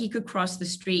so that he could cross the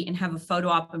street and have a photo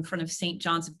op in front of St.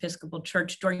 John's Episcopal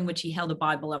Church, during which he held a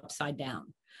Bible upside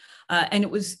down. And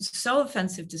it was so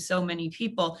offensive to so many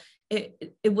people.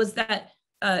 It was that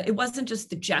it wasn't just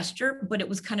the gesture, but it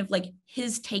was kind of like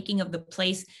his taking of the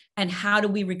place, and how do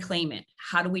we reclaim it?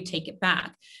 How do we take it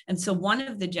back? And so one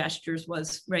of the gestures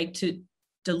was, right, to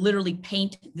literally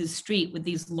paint the street with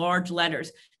these large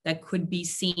letters that could be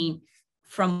seen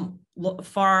from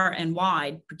far and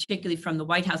wide, particularly from the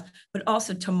White House, but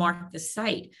also to mark the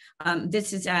site.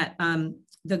 This is at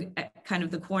the kind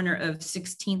of the corner of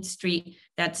 16th Street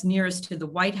that's nearest to the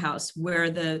White House, where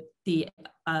the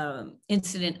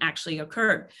incident actually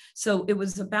occurred. So it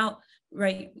was about,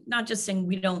 right, not just saying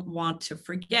we don't want to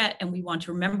forget and we want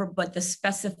to remember, but the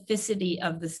specificity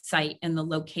of the site and the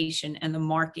location and the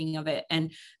marking of it.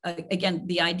 And again,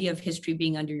 the idea of history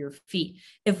being under your feet.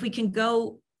 If we can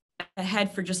go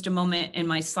ahead for just a moment in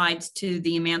my slides to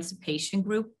the emancipation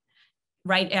group,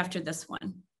 right after this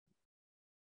one.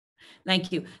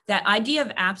 Thank you. That idea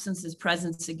of absence is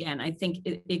presence again. I think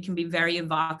it can be very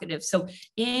evocative. So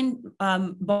in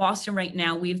Boston right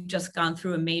now, we've just gone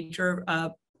through a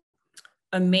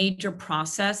major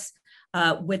process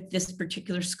with this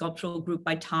particular sculptural group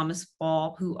by Thomas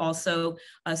Ball, who also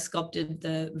sculpted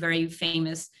the very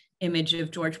famous image of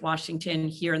George Washington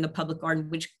here in the public garden,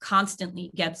 which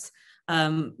constantly gets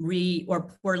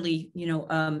poorly,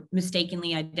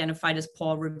 mistakenly identified as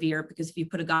Paul Revere, because if you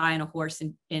put a guy on a horse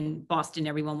in Boston,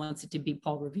 everyone wants it to be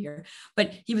Paul Revere.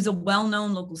 But he was a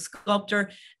well-known local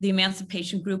sculptor. The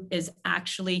Emancipation Group is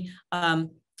actually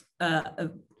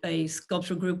a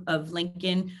sculptural group of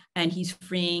Lincoln, and he's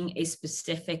freeing a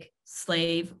specific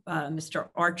slave, Mr.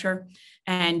 Archer.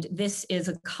 And this is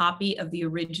a copy of the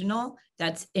original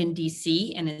that's in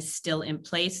DC and is still in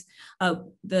place.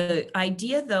 The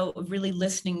idea, though, of really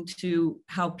listening to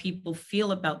how people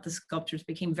feel about the sculptures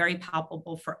became very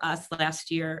palpable for us last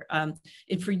year.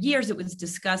 For years, it was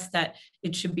discussed that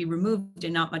it should be removed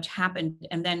and not much happened.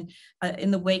 And then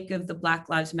in the wake of the Black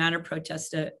Lives Matter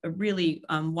protest, a really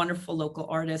wonderful local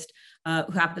artist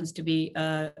who happens to be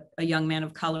a young man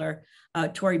of color,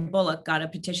 Tory Bullock, got a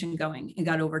petition going and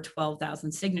got over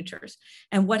 12,000 signatures.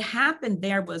 And what happened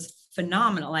there was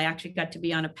phenomenal. I actually got to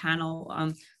be on a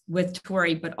panel with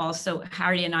Tory, but also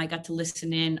Harriet and I got to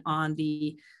listen in on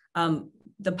the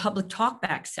public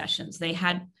talkback sessions. They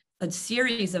had a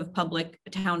series of public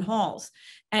town halls,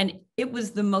 and it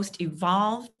was the most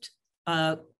evolved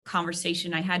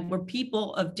conversation I had, where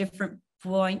people of different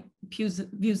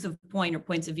views of point or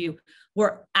points of view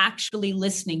were actually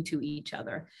listening to each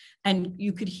other. And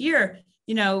you could hear,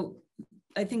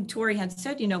 I think Tory had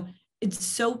said, it's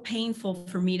so painful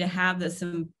for me to have this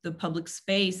in the public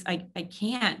space. I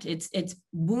can't, it's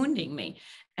wounding me.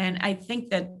 And I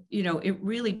think that, it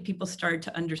really, people started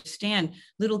to understand.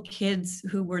 Little kids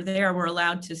who were there were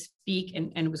allowed to speak,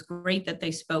 and it was great that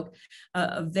they spoke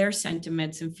of their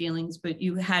sentiments and feelings, but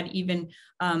you had even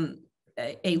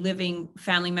a living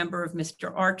family member of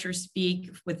Mr. Archer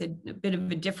speak with a bit of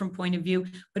a different point of view,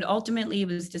 but ultimately it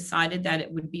was decided that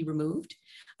it would be removed.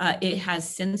 It has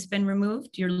since been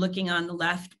removed. You're looking on the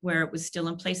left where it was still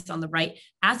in place. On the right,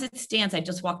 as it stands, I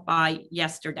just walked by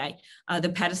yesterday. The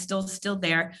pedestal is still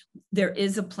there. There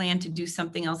is a plan to do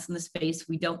something else in the space.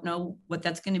 We don't know what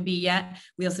that's going to be yet.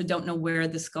 We also don't know where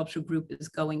the sculpture group is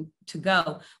going to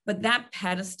go. But that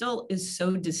pedestal is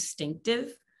so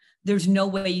distinctive. There's no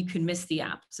way you can miss the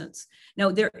absence. Now,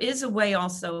 there is a way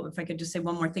also, if I could just say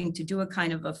one more thing, to do a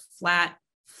kind of a flat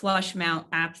flush mount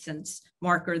absence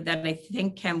marker that I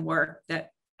think can work.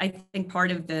 That I think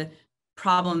part of the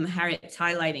problem Harriet's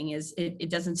highlighting is it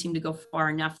doesn't seem to go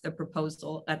far enough, the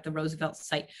proposal at the Roosevelt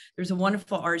site. There's a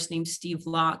wonderful artist named Steve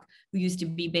Locke, who used to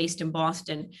be based in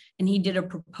Boston, and he did a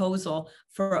proposal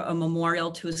for a memorial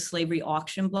to a slavery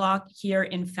auction block here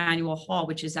in Faneuil Hall,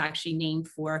 which is actually named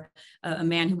for a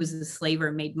man who was a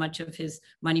slaver, made much of his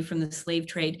money from the slave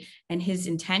trade. And his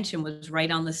intention was right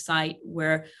on the site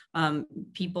where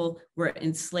people were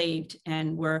enslaved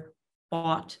and were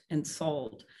bought and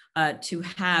sold. To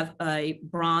have a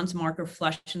bronze marker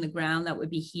flush in the ground that would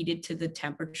be heated to the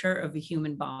temperature of a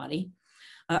human body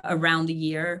around the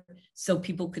year, so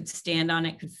people could stand on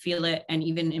it, could feel it. And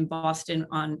even in Boston,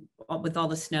 with all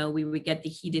the snow, we would get the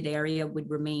heated area would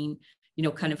remain,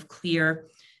 kind of clear.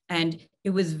 And it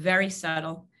was very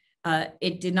subtle.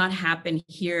 It did not happen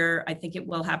here. I think it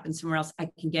will happen somewhere else. I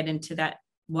can get into that,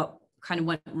 what kind of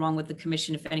went wrong with the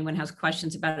commission, if anyone has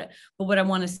questions about it. But what I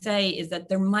want to say is that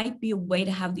there might be a way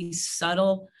to have these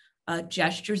subtle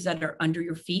gestures that are under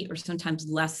your feet, or sometimes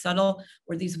less subtle,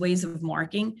 or these ways of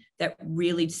marking that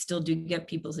really still do get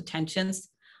people's attentions.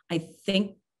 I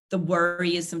think the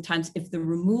worry is sometimes if the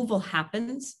removal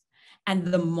happens and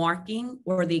the marking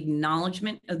or the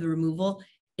acknowledgement of the removal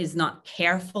is not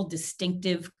careful,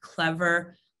 distinctive,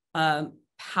 clever,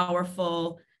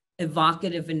 powerful,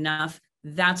 evocative enough,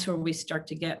 that's where we start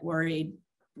to get worried,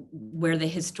 where the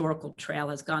historical trail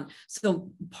has gone.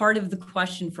 So part of the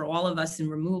question for all of us in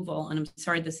removal, and I'm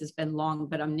sorry this has been long,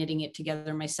 but I'm knitting it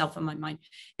together myself in my mind,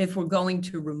 if we're going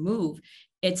to remove,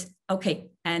 It's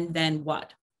okay, and then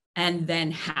what? And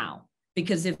then how?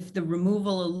 Because if the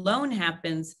removal alone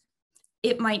happens,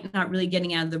 it might not really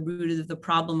getting at the root of the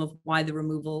problem of why the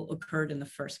removal occurred in the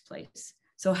first place.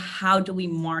 So how do we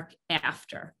mark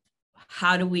after?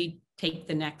 How do we take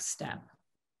the next step?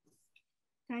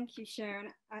 Thank you, Cher.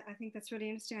 I think that's really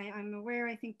interesting. I'm aware,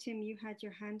 I think, Tim, you had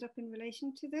your hand up in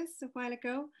relation to this a while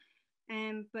ago.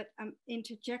 But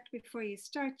interject before you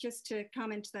start, just to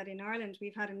comment that in Ireland,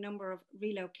 we've had a number of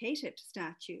relocated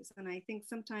statues. And I think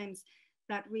sometimes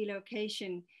that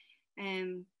relocation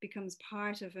becomes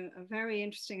part of a very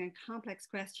interesting and complex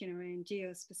question around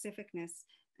geospecificness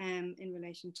in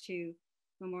relation to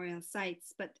memorial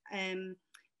sites. But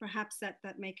perhaps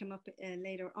that may come up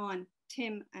later on.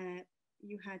 Tim,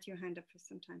 you had your hand up for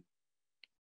some time.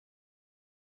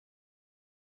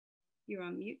 You're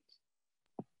on mute.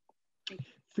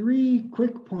 Three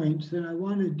quick points, and I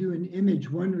want to do an image,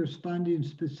 one responding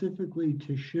specifically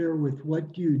to Cher with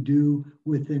what do you do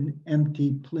with an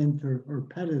empty plinth or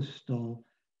pedestal.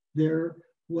 There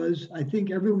was, I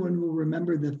think everyone will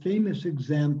remember the famous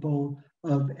example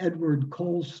of Edward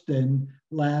Colston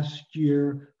last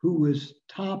year, who was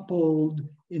toppled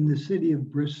in the city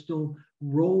of Bristol,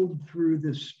 rolled through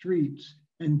the streets,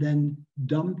 and then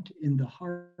dumped in the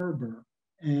harbor.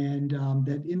 And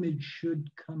that image should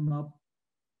come up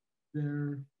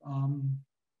there.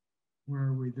 Where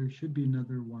are we? There should be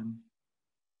another one.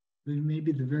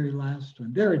 Maybe the very last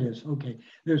one. There it is. Okay.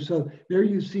 So there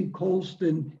you see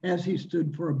Colston as he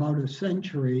stood for about a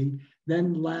century.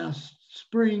 Then last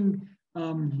spring,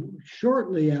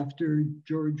 shortly after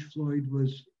George Floyd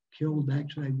was killed,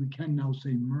 actually we can now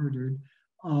say murdered,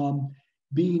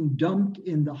 being dumped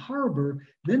in the harbor.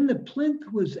 Then the plinth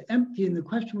was empty, and the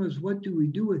question was, what do we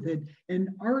do with it? An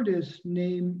artist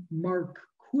named Mark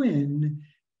Quinn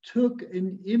took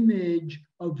an image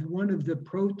of one of the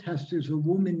protesters, a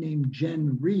woman named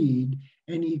Jen Reed,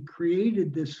 and he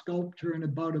created this sculpture. And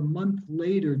about a month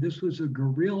later, this was a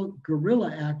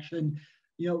guerrilla action,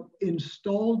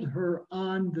 installed her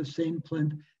on the same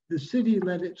plinth. The city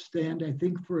let it stand, I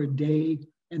think, for a day,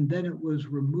 and then it was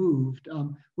removed,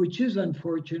 which is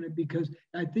unfortunate because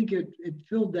I think it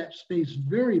filled that space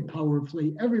very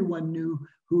powerfully. Everyone knew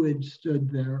who had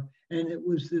stood there, and it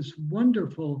was this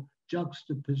wonderful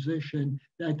juxtaposition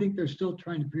that I think they're still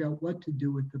trying to figure out what to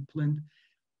do with the plinth.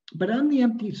 But on the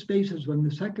empty spaces one,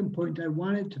 the second point I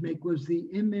wanted to make was the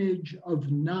image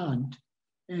of Nantes.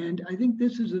 And I think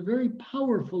this is a very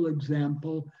powerful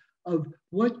example of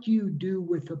what you do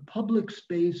with a public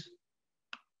space,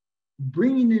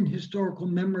 bringing in historical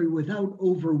memory without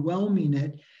overwhelming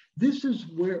it. This is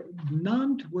where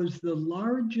Nantes was the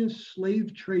largest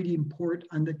slave trading port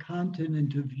on the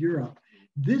continent of Europe.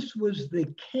 This was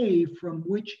the quay from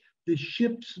which the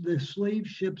slave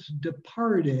ships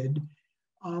departed.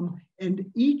 And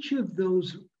each of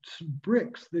those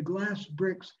bricks, the glass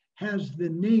bricks, has the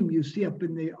name you see up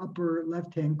in the upper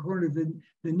left-hand corner,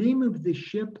 the name of the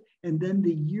ship and then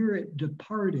the year it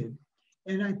departed.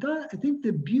 And I think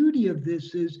the beauty of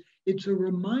this is it's a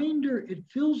reminder, it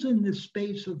fills in the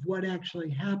space of what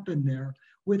actually happened there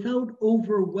without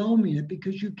overwhelming it,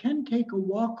 because you can take a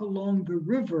walk along the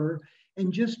river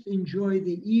and just enjoy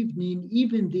the evening,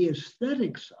 even the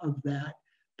aesthetics of that.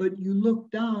 But you look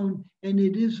down and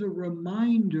it is a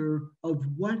reminder of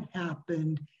what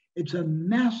happened. It's a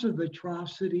massive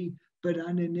atrocity, but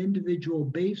on an individual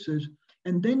basis.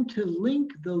 And then to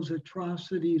link those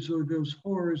atrocities or those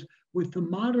horrors with the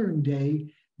modern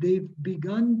day, they've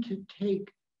begun to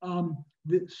take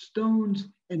the stones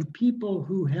and people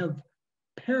who have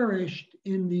perished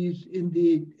in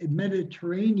the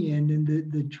Mediterranean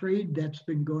and the trade that's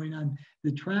been going on,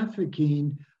 the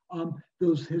trafficking,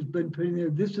 those has been put in there.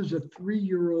 This is a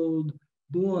 3-year-old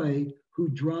boy who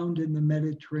drowned in the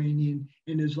Mediterranean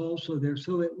and is also there.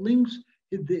 So it links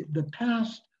the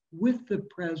past with the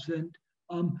present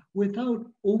without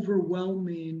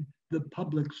overwhelming the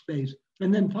public space.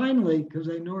 And then finally, because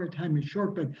I know our time is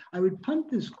short, but I would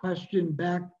punt this question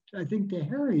back, I think, to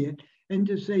Harriet, and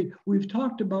to say, we've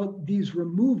talked about these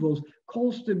removals.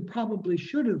 Colston probably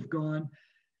should have gone.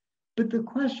 But the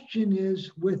question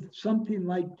is, with something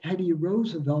like Teddy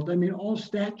Roosevelt, I mean, all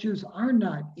statues are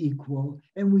not equal,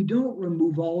 and we don't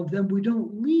remove all of them. We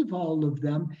don't leave all of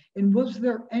them. And was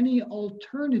there any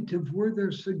alternative? Were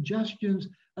there suggestions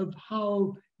of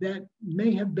how that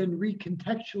may have been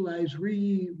recontextualized,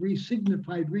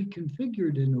 resignified,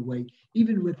 reconfigured in a way,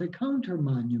 even with a counter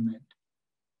monument?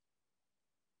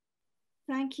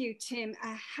 Thank you, Tim.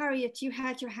 Harriet, you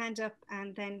had your hand up,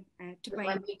 and then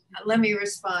Duane. Let me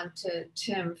respond to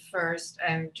Tim first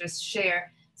and just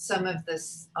share. some of the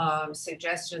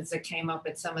suggestions that came up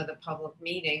at some of the public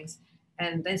meetings.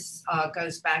 And this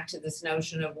goes back to this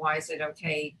notion of why is it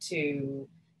okay to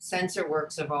censor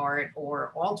works of art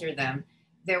or alter them.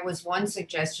 There was one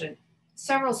suggestion,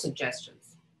 several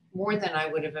suggestions, more than I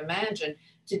would have imagined,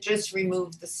 to just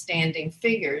remove the standing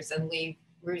figures and leave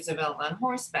Roosevelt on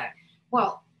horseback.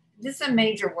 Well, this is a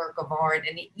major work of art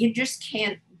and you just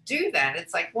can't do that.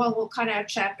 It's like, well, we'll cut out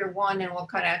chapter 1 and we'll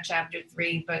cut out chapter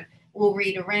 3, but we'll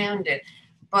read around it.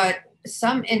 But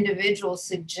some individuals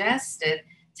suggested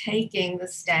taking the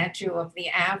statue of the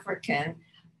African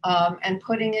and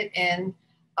putting it in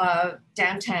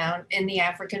downtown in the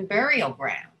African burial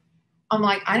ground. I'm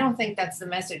like, I don't think that's the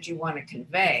message you want to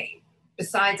convey.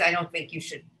 Besides, I don't think you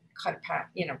should cut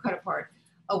apart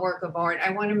a work of art.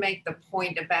 I want to make the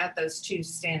point about those two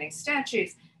standing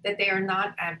statues that they are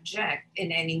not abject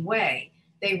in any way.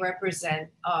 They represent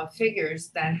figures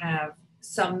that have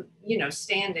some,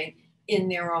 standing in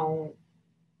their own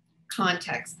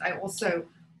context. I also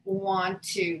want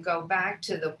to go back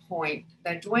to the point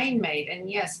that Duane made. And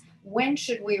yes, when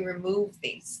should we remove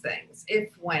these things? If,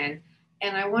 when?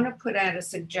 And I want to put out a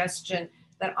suggestion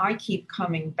that I keep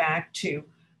coming back to,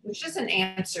 which doesn't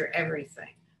answer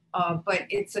everything, but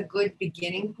it's a good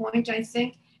beginning point, I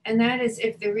think. And that is,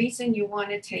 if the reason you want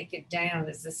to take it down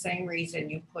is the same reason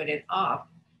you put it up,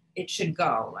 it should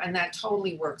go. And that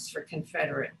totally works for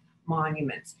Confederate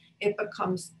monuments. It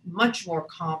becomes much more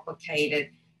complicated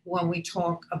when we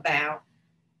talk about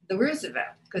the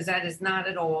Roosevelt, because that is not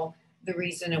at all the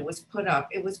reason it was put up.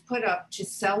 It was put up to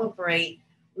celebrate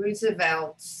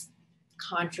Roosevelt's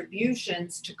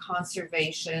contributions to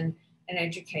conservation and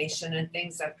education and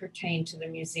things that pertain to the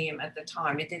museum at the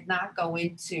time. It did not go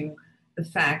into the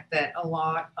fact that a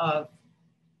lot of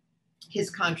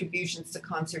his contributions to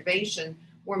conservation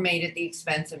were made at the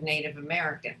expense of Native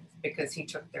Americans because he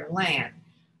took their land.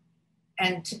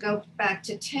 And to go back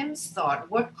to Tim's thought,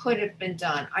 what could have been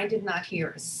done? I did not hear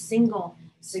a single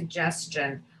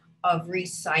suggestion of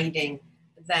reciting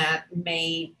that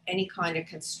made any kind of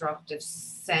constructive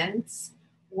sense.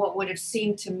 What would have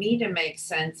seemed to me to make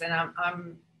sense, and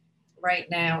I'm right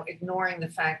now ignoring the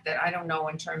fact that I don't know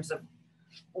in terms of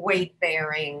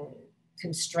weight-bearing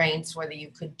constraints whether you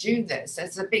could do this.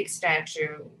 It's a big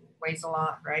statue, weighs a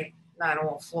lot, right? Not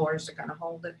all floors are going to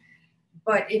hold it.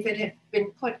 But if it had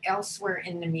been put elsewhere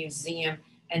in the museum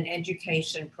and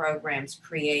education programs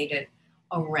created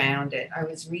around it. I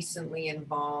was recently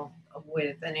involved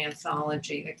with an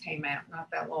anthology that came out not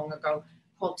that long ago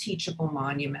called Teachable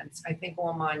Monuments. I think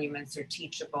all monuments are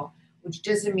teachable, which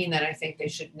doesn't mean that I think they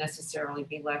should necessarily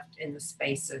be left in the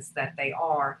spaces that they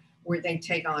are, where they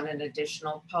take on an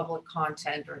additional public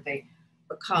content or they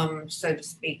become, so to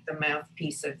speak, the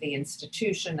mouthpiece of the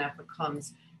institution that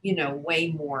becomes,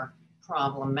 way more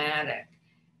problematic.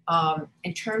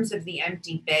 In terms of the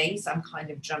empty base, I'm kind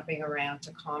of jumping around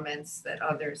to comments that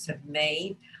others have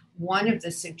made. One of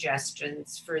the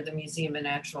suggestions for the Museum of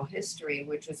Natural History,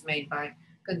 which was made by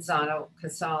Gonzalo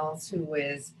Casals, who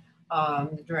is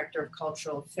the Director of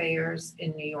Cultural Affairs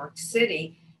in New York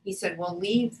City, he said, well,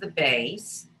 leave the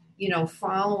base,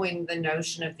 following the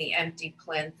notion of the empty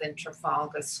plinth in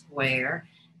Trafalgar Square,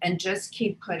 and just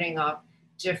keep putting up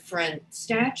different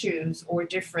statues or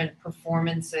different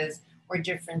performances or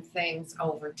different things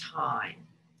over time.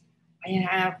 I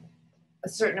have a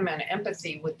certain amount of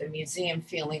empathy with the museum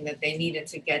feeling that they needed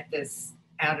to get this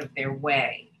out of their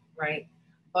way, right?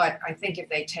 But I think if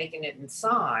they'd taken it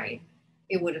inside,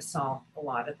 it would have solved a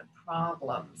lot of the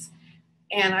problems.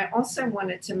 And I also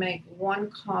wanted to make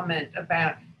one comment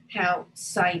about how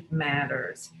site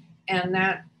matters. And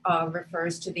that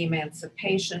refers to the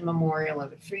Emancipation Memorial or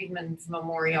the Freedmen's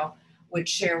Memorial, which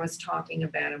Cher was talking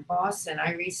about in Boston.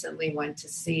 I recently went to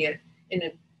see it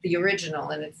in the original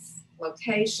in its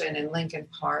location in Lincoln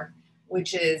Park,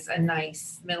 which is a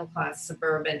nice middle-class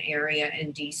suburban area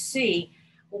in DC,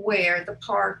 where the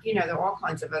park, there are all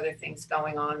kinds of other things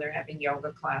going on. They're having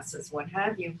yoga classes, what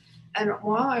have you. And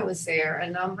while I was there, a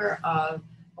number of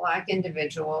Black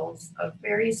individuals of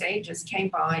various ages came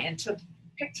by and took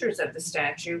pictures of the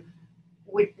statue,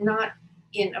 with not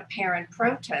in apparent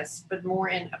protest, but more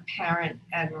in apparent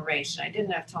admiration. I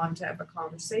didn't have time to have a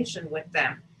conversation with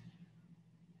them.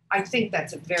 I think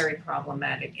that's a very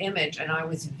problematic image, and I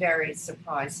was very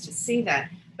surprised to see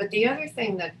that. But the other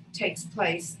thing that takes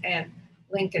place at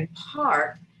Lincoln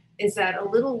Park is that a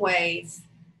little ways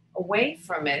away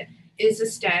from it is a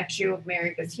statue of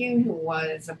Mary Bethune, who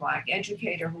was a Black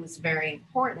educator who was very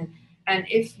important. And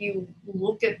if you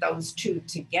look at those two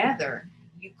together,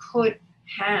 you could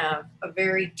have a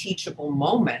very teachable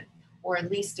moment, or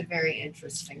at least a very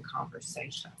interesting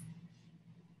conversation.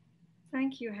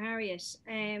 Thank you, Harriet.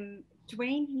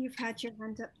 Duane, you've had your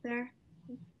hand up there.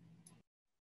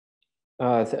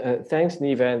 Thanks,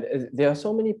 Niamh. And there are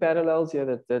so many parallels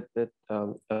here that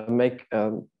make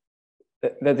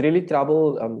that really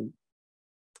trouble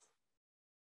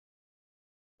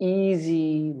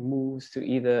easy moves to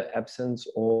either absence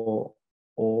or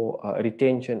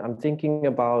retention. I'm thinking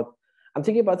about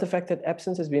the fact that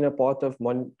absence has been a part of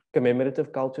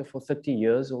commemorative culture for 30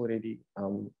 years already.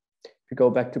 If you go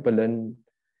back to Berlin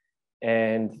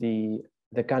and the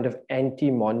kind of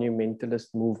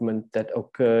anti-monumentalist movement that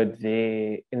occurred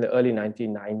there in the early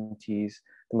 1990s,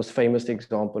 the most famous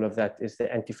example of that is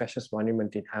the anti-fascist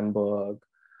monument in Hamburg,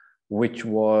 which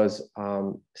was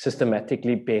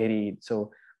systematically buried.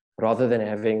 So rather than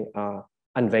having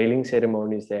unveiling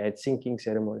ceremonies, they had sinking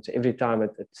ceremonies. Every time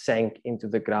it sank into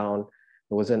the ground,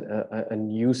 there was a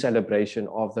new celebration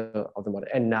of the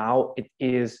monument. And now it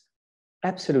is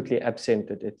absolutely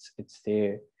absented. It's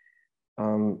there.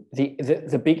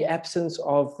 The big absence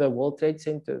of the World Trade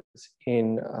Centers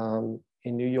in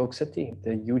New York City,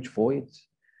 the huge voids,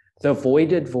 the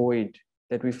voided void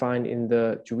that we find in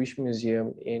the Jewish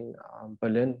Museum in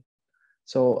Berlin.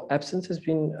 So absence has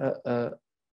been a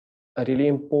really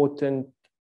important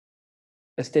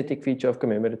aesthetic feature of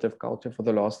commemorative culture for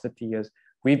the last 30 years.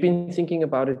 We've been thinking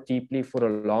about it deeply for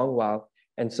a long while.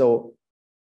 And so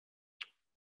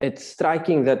it's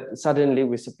striking that suddenly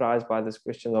we're surprised by this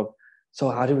question of, so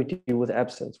how do we deal with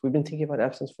absence? We've been thinking about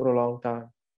absence for a long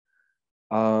time.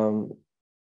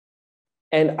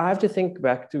 And I have to think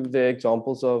back to the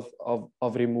examples of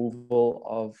removal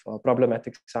of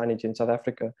problematic signage in South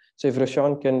Africa. So if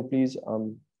Roshan can please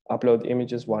upload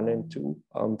images 1 and 2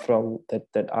 from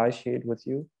that I shared with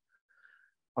you.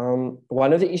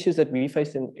 One of the issues that we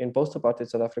faced in post-apartheid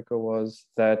South Africa was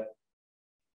that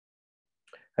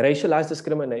racialized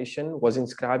discrimination was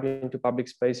inscribed into public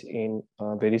space in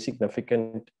very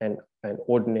significant and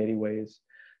ordinary ways.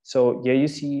 So here you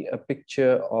see a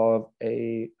picture of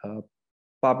a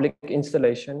public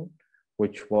installation,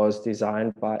 which was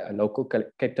designed by a local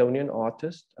Capetonian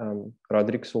artist,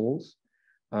 Roderick Sauls.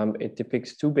 It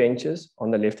depicts 2 benches. On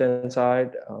the left-hand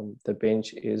side, the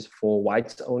bench is for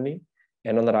whites only,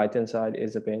 and on the right-hand side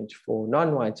is a bench for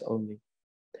non-whites only.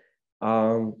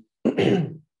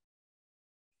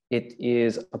 It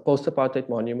is a post-apartheid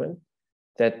monument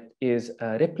that is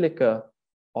a replica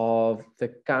of the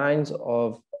kinds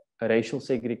of racial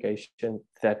segregation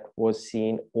that was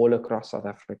seen all across South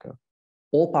Africa.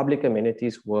 All public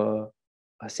amenities were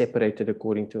separated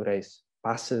according to race.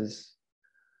 Buses,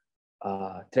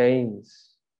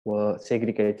 trains were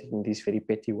segregated in these very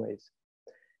petty ways.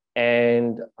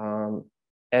 And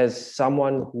as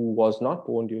someone who was not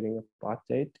born during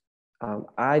apartheid,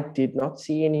 I did not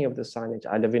see any of the signage.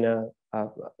 I live in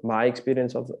my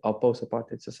experience of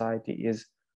post-apartheid society is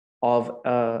of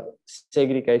a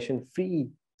segregation-free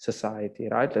society,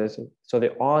 right? So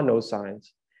there are no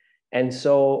signs. And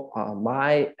so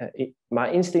my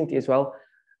instinct is, well,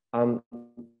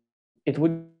 it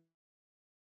would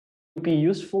be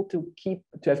useful to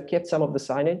have kept some of the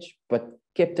signage, but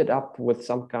kept it up with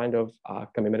some kind of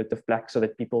commemorative plaque so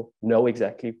that people know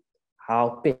exactly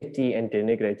how petty and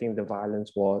denigrating the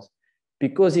violence was.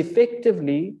 Because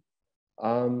effectively,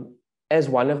 as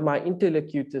one of my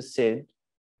interlocutors said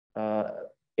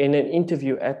in an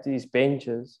interview at these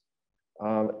benches,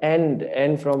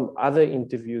 and from other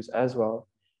interviews as well,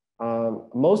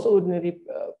 most ordinary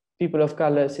people of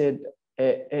color said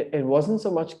it wasn't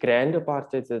so much grand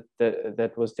apartheid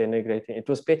that was denigrating. It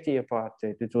was petty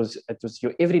apartheid. It was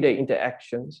your everyday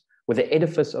interactions with the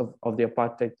edifice of the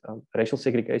apartheid racial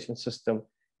segregation system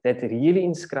that really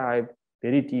inscribed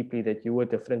very deeply that you were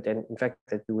different and in fact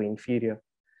that you were inferior.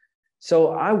 So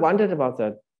I wondered about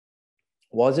that.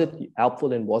 Was it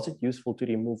helpful and was it useful to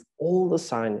remove all the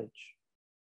signage?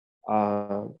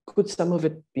 Could some of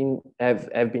it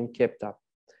have been kept up?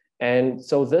 And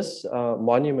so this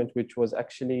monument, which was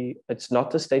actually, it's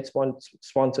not a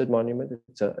state-sponsored monument,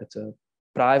 it's a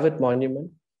private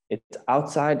monument. It's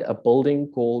outside a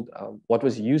building called what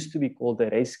was used to be called the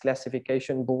Race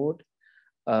Classification Board,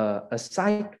 a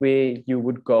site where you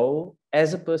would go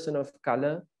as a person of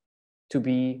color to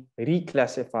be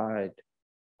reclassified.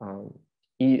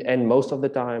 And most of the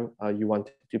time, you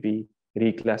wanted to be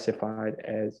reclassified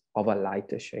as of a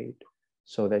lighter shade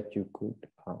so that you could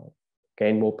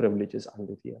gain more privileges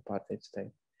under the apartheid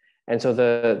state. And so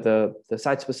the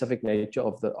site-specific nature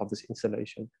of this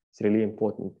installation is really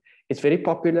important. It's very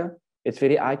popular, it's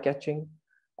very eye-catching,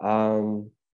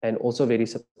 and also very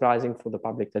surprising for the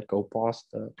public that go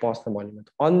past the monument.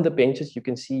 On the benches, you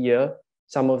can see here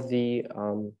some of the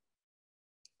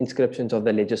inscriptions of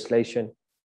the legislation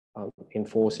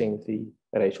enforcing the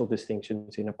racial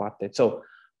distinctions in apartheid. So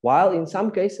while in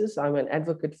some cases I'm an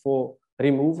advocate for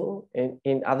removal,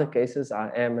 in other cases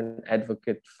I am an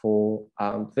advocate for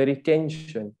the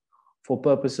retention for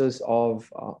purposes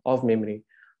of memory.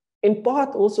 In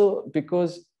part also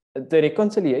because the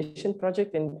Reconciliation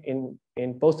Project in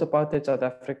post-apartheid South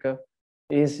Africa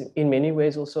is in many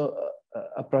ways also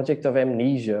a project of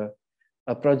amnesia,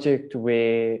 a project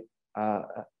where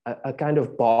a kind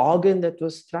of bargain that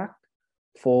was struck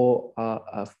for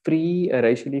a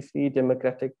racially free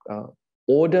democratic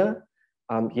order,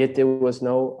 yet there was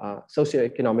no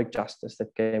socio-economic justice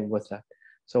that came with that.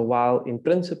 So while in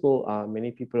principle,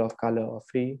 many people of color are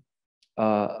free,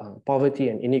 poverty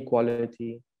and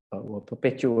inequality were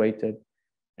perpetuated.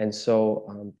 And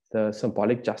so the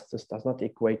symbolic justice does not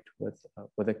equate with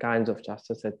the kinds of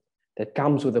justice that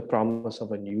comes with the promise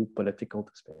of a new political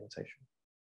dispensation.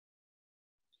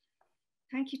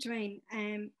 Thank you, Duane.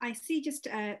 I see just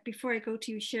before I go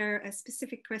to Cher, a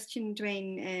specific question,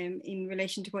 Duane, in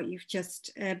relation to what you've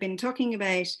just been talking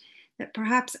about, that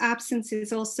perhaps absence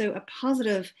is also a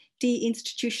positive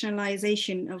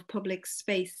deinstitutionalization of public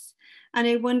space. And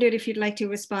I wondered if you'd like to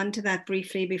respond to that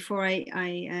briefly before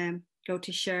I go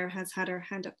to Cher, has had her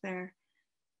hand up there.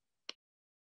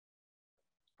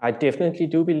 I definitely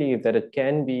do believe that it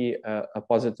can be a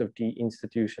positive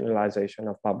deinstitutionalization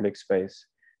of public space,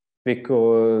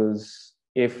 because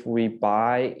if we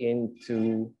buy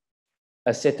into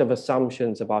a set of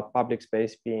assumptions about public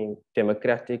space being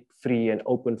democratic, free, and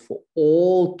open for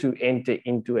all to enter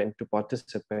into and to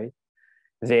participate,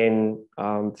 then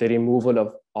the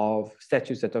removal of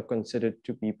statues that are considered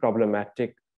to be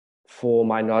problematic for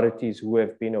minorities who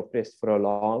have been oppressed for a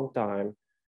long time,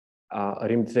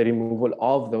 the removal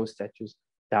of those statues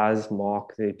does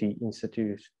mark the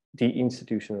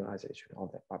deinstitutionalization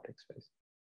of that public space.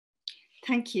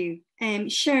 Thank you.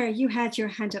 Cher, you had your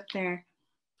hand up there.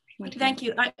 Thank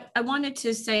you. I wanted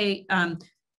to say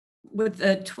with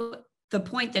the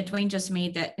point that Duane just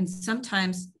made, that and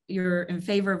sometimes you're in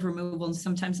favor of removal and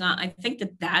sometimes not. I think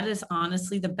that is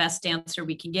honestly the best answer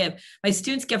we can give. My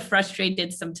students get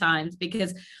frustrated sometimes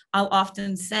because I'll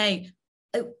often say,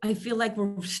 I feel like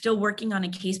we're still working on a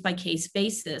case-by-case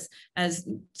basis. As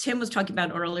Tim was talking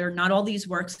about earlier, not all these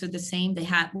works are the same. They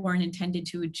weren't intended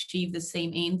to achieve the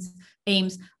same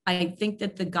aims. I think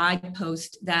that the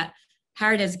guidepost that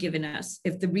Harriet has given us,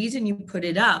 if the reason you put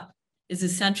it up is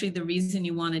essentially the reason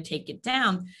you want to take it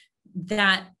down,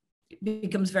 that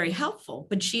becomes very helpful.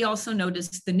 But she also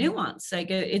noticed the nuance. Like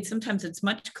sometimes it's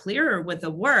much clearer with a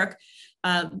work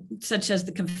such as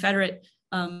the Confederate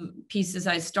pieces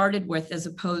I started with, as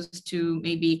opposed to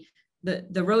maybe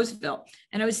the Roosevelt.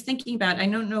 And I was thinking about, I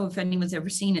don't know if anyone's ever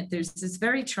seen it, there's this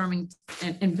very charming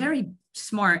and very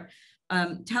smart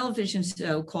television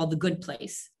show called The Good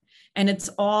Place. And it's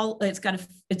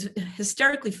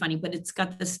hysterically funny, but it's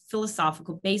got this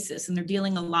philosophical basis, and they're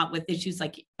dealing a lot with issues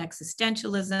like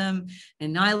existentialism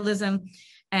and nihilism.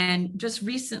 And just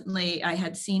recently I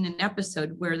had seen an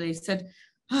episode where they said,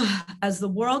 as the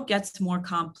world gets more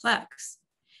complex,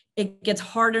 it gets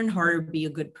harder and harder to be a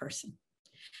good person.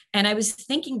 And I was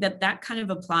thinking that kind of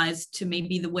applies to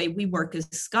maybe the way we work as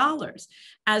scholars.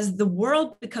 As the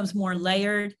world becomes more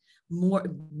layered, more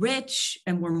rich,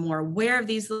 and we're more aware of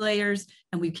these layers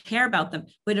and we care about them,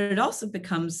 but it also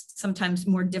becomes sometimes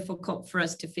more difficult for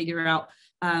us to figure out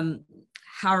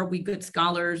how are we good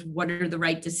scholars, what are the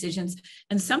right decisions.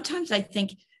 And sometimes I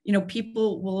think,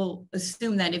 people will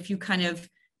assume that if you kind of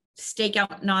stake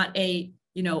out not a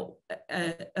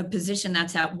position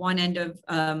that's at one end of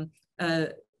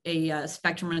a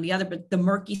spectrum or the other, but the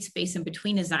murky space in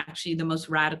between is actually the most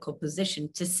radical position.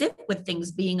 To sit with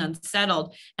things being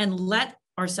unsettled and let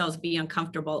ourselves be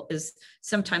uncomfortable is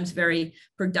sometimes very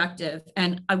productive.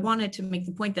 And I wanted to make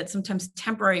the point that sometimes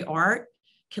temporary art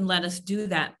can let us do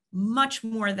that much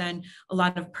more than a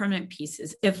lot of permanent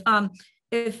pieces. If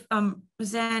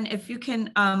Zan, if you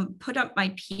can put up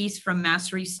my piece from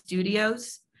Massery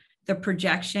Studios, the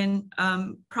projection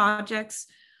projects.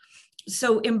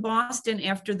 So in Boston,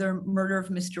 after the murder of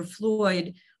Mr.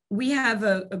 Floyd, we have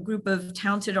a group of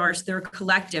talented artists. They're a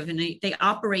collective, and they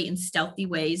operate in stealthy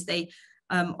ways. They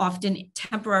often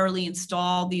temporarily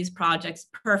install these projects.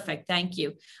 Perfect, thank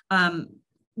you.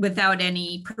 Without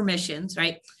any permissions,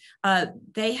 right?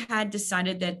 they had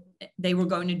decided that they were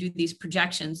going to do these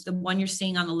projections. The one you're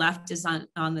seeing on the left is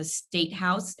on the State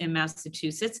House in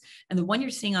Massachusetts, and the one you're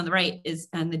seeing on the right is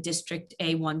on the District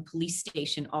A1 police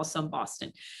station, also in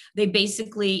Boston. They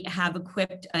basically have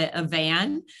equipped a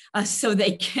van so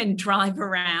they can drive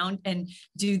around and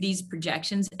do these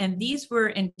projections. And these were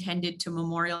intended to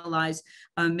memorialize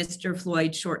Mr.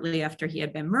 Floyd shortly after he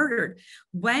had been murdered.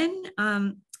 When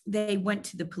they went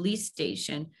to the police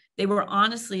station, they were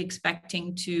honestly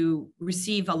expecting to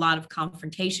receive a lot of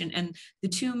confrontation. And the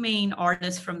two main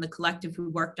artists from the collective who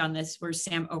worked on this were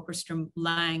Sam Okerstrom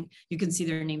Lang, you can see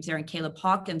their names there, and Caleb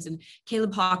Hawkins. And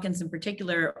Caleb Hawkins in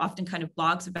particular often kind of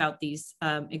blogs about these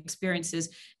experiences,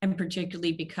 and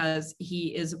particularly because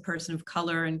he is a person of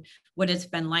color and what it's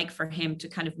been like for him to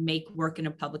kind of make work in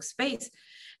a public space.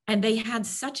 And they had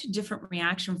such a different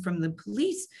reaction from the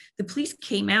police. The police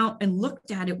came out and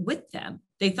looked at it with them.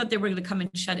 They thought they were going to come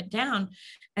and shut it down.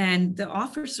 And the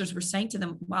officers were saying to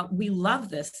them, wow, we love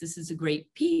this. This is a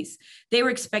great piece. They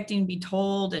were expecting to be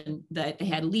told and that they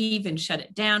had to leave and shut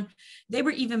it down. They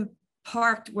were even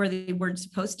parked where they weren't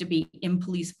supposed to be, in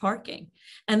police parking.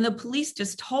 And the police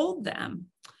just told them,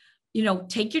 you know,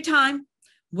 take your time.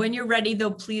 When you're ready,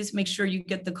 though, please make sure you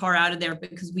get the car out of there,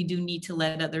 because we do need to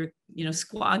let other, you know,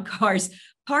 squad cars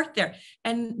park there.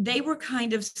 And they were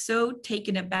kind of so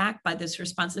taken aback by this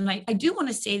response. And I do want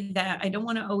to say that I don't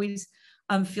want to always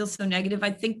feel so negative.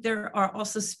 I think there are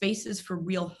also spaces for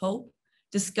real hope,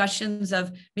 discussions of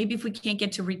maybe if we can't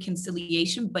get to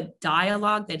reconciliation, but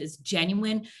dialogue that is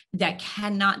genuine,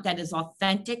 that is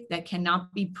authentic, that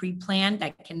cannot be pre-planned,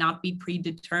 that cannot be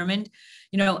predetermined,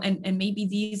 you know, and maybe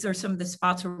these are some of the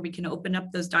spots where we can open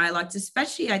up those dialogues,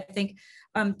 especially I think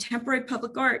temporary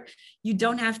public art. You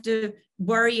don't have to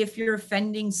worry if you're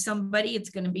offending somebody, it's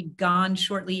going to be gone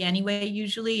shortly anyway.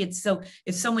 Usually it's so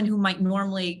if someone who might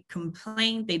normally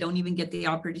complain, they don't even get the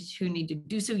opportunity to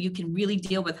do so. You can really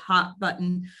deal with hot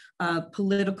button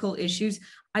political issues.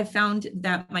 I found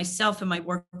that myself in my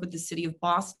work with the city of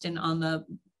Boston on the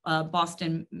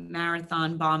Boston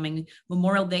Marathon bombing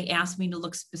memorial, they asked me to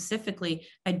look specifically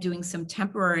at doing some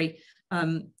temporary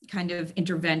kind of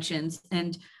interventions.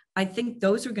 And I think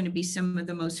those are going to be some of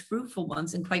the most fruitful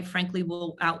ones, and quite frankly,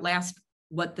 will outlast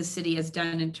what the city has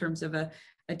done in terms of a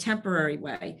temporary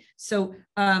way. So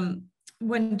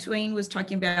when Duane was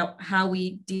talking about how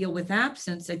we deal with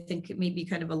absence, I think it may be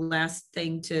kind of a last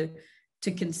thing to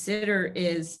consider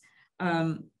is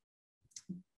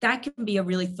that can be a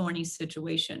really thorny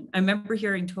situation. I remember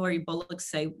hearing Tori Bullock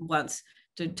say once,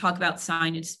 to talk about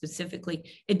signage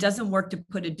specifically, it doesn't work to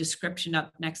put a description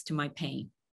up next to my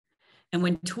pain. And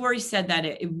when Tori said that,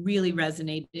 it really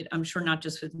resonated, I'm sure not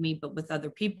just with me, but with other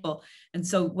people. And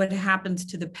so what happens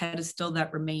to the pedestal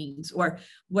that remains, or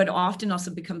what often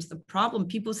also becomes the problem,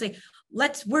 people say,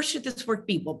 where should this work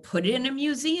be? We'll put it in a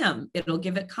museum. It'll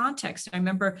give it context. I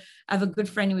remember I have a good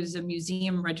friend who was a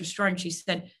museum registrar, and she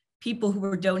said, people who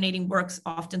were donating works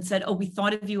often said, oh, we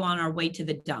thought of you on our way to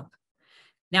the dump.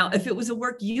 Now, if it was a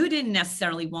work you didn't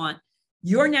necessarily want,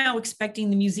 you're now expecting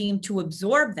the museum to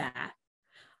absorb that,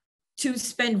 to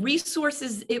spend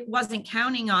resources it wasn't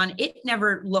counting on. It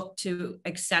never looked to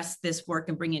access this work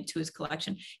and bring it to his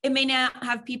collection. It may not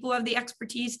have people who have the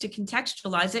expertise to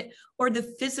contextualize it, or the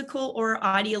physical or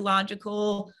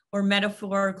ideological or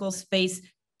metaphorical space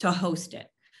to host it.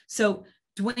 So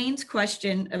Duane's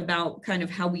question about kind of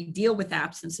how we deal with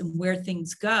absence and where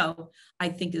things go, I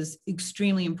think is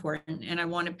extremely important. And I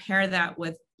want to pair that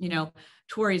with, you know,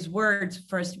 Tori's words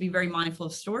for us to be very mindful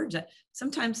of storage, that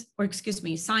sometimes, or excuse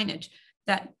me, signage,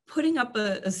 that putting up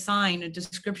a sign, a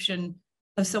description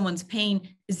of someone's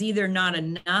pain is either not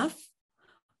enough,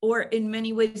 or in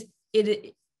many ways,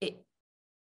 it's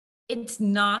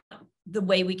not the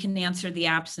way we can answer the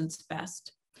absence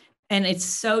best. And it's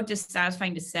so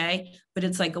dissatisfying to say, but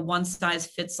it's like a one size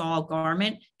fits all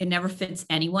garment. It never fits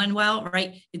anyone well,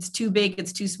 right? It's too big,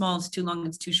 it's too small, it's too long,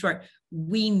 it's too short.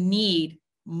 We need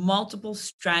multiple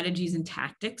strategies and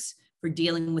tactics for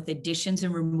dealing with additions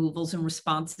and removals and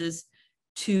responses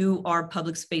to our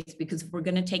public space, because if we're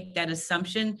going to take that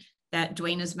assumption that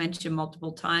Duane has mentioned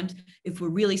multiple times, if we're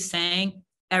really saying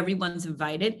everyone's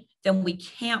invited, then we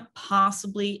can't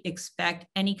possibly expect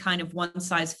any kind of one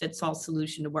size fits all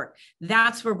solution to work.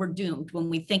 That's where we're doomed when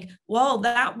we think, well,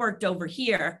 that worked over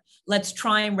here, let's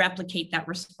try and replicate that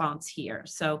response here.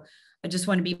 So I just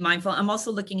want to be mindful. I'm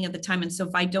also looking at the time, and so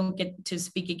if I don't get to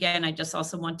speak again, I just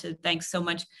also want to thank so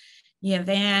much Niamh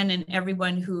and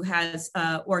everyone who has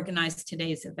organized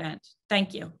today's event.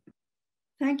 Thank you.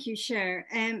 Thank you, Cher.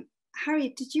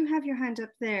 Harriet, did you have your hand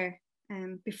up there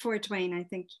before Duane, I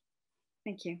think?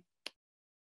 Thank you.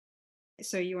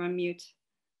 So you're on mute.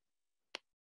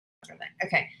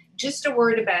 Okay, just a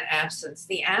word about absence.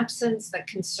 The absence that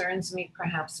concerns me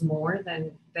perhaps more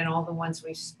than all the ones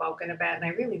we've spoken about, and I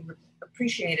really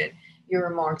appreciated your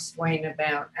remarks, Duane,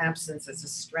 about absence as a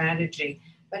strategy.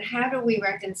 But how do we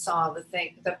reconcile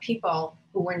the people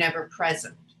who were never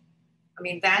present? I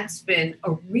mean, that's been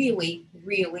a really,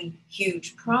 really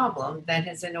huge problem that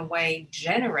has in a way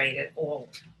generated all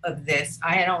of this.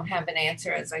 I don't have an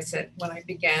answer. As I said, when I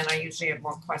began, I usually have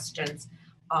more questions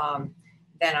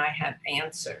than I have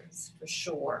answers, for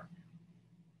sure.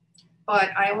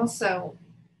 But I also,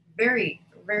 very,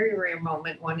 very rare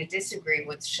moment, want to disagree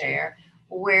with Cher,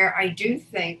 where I do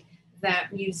think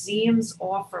that museums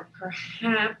offer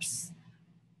perhaps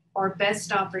our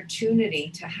best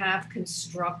opportunity to have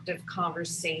constructive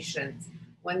conversations.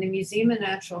 When the Museum of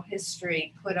Natural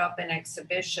History put up an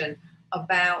exhibition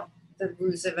about the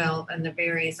Roosevelt and the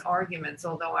various arguments,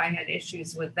 although I had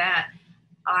issues with that,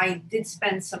 I did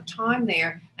spend some time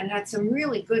there and had some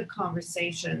really good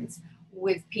conversations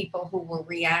with people who were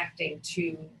reacting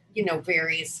to, you know,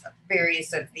 various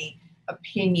of the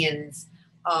opinions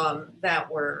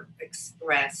that were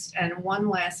expressed. And one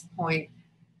last point,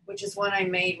 which is one I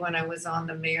made when I was on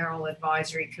the Mayoral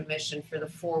Advisory Commission for the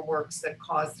 4 works that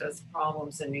caused us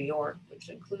problems in New York, which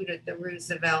included the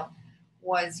Roosevelt,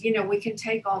 was, you know, we can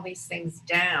take all these things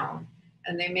down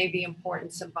and they may be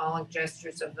important symbolic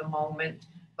gestures of the moment,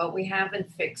 but we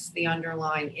haven't fixed the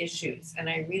underlying issues. And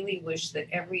I really wish that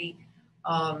every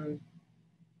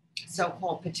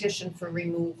so-called petition for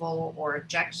removal or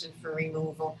objection for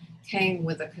removal came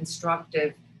with a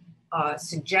constructive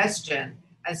suggestion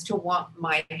as to what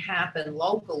might happen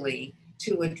locally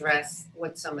to address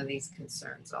what some of these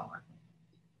concerns are.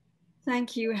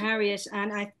 Thank you, Harriet.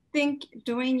 And I think,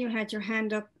 Duane, you had your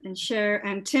hand up, and Cher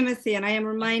and Timothy, and I am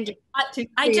reminded.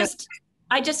 I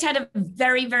just had a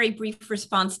very, very brief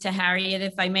response to Harriet,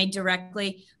 if I may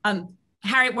directly.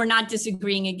 Harriet, we're not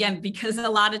disagreeing again, because a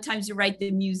lot of times you're right,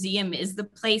 the museum is the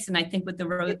place, and I think with the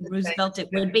Roosevelt it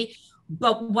would be.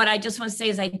 But what I just want to say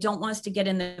is I don't want us to get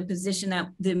in the position that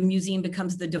the museum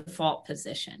becomes the default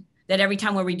position, that every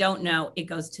time where we don't know, it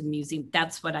goes to the museum.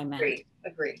 That's what I meant.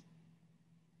 Agreed.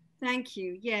 Thank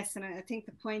you. Yes, and I think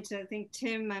the point, I think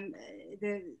Tim,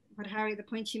 the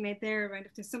point you made there around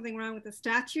if there's something wrong with the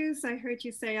statues, I heard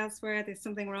you say elsewhere, there's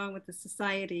something wrong with the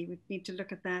society. We need to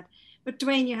look at that. But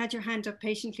Duane, you had your hand up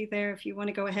patiently there. If you want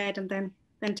to go ahead, and then.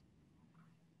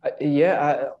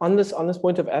 On this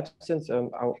point of absence,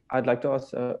 I'd like to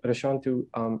ask Rashawn to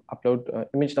upload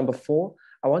image number 4.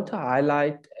 I want to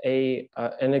highlight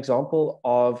an example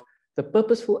of the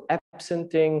purposeful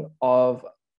absenting of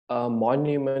a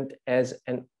monument as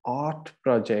an art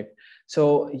project.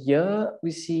 So here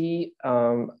we see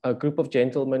a group of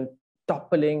gentlemen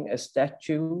toppling a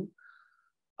statue,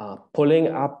 pulling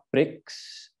up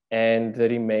bricks and the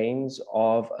remains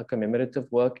of a commemorative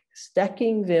work,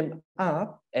 stacking them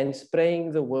up and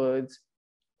spraying the words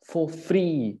 "for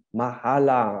free,"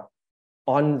 "mahala,"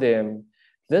 on them.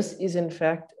 This is in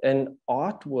fact an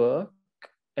artwork,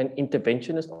 an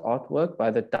interventionist artwork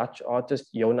by the Dutch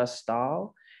artist Jonas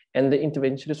Staal. And the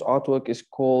interventionist artwork is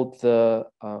called the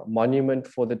Monument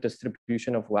for the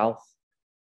Distribution of Wealth.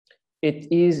 It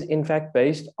is in fact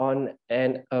based on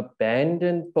an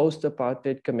abandoned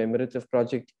post-apartheid commemorative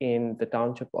project in the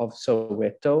township of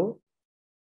Soweto,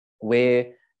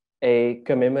 where a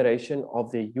commemoration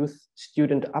of the youth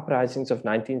student uprisings of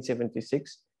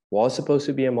 1976 was supposed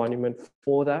to be a monument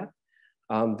for that.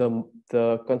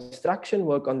 The construction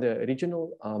work on the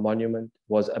original monument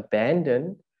was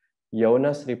abandoned,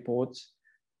 Jonas reports,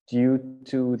 due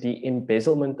to the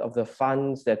embezzlement of the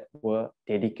funds that were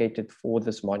dedicated for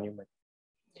this monument.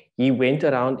 He went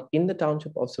around in the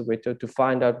township of Soweto to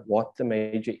find out what the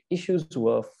major issues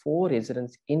were for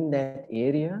residents in that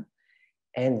area,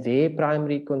 and their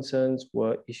primary concerns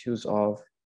were issues of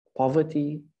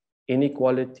poverty,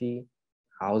 inequality,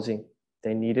 housing.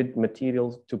 They needed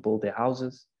materials to build their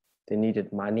houses. They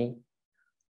needed money.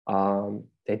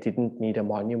 They didn't need a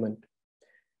monument.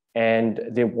 And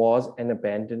there was an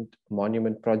abandoned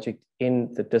monument project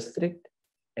in the district.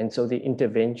 And so the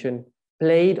intervention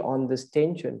played on this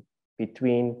tension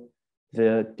between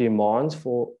the demands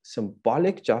for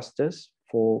symbolic justice,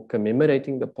 for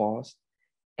commemorating the past,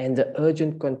 and the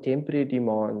urgent contemporary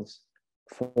demands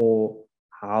for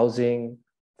housing,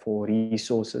 for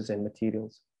resources and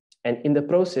materials. And in the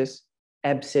process,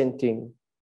 absenting,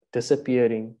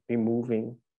 disappearing,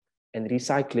 removing, and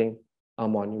recycling a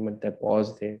monument that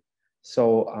was there.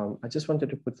 So I just wanted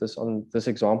to put this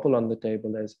example on the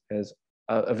table as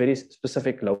a very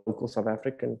specific local South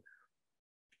African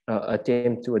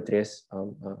attempt to address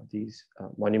these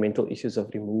monumental issues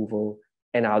of removal,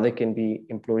 and how they can be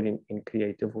employed in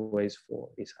creative ways for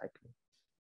recycling.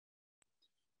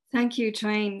 Thank you,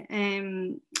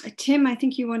 Duane. Tim, I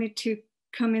think you wanted to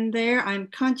come in there. I'm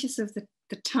conscious of the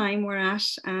time we're at.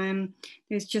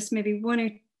 There's just maybe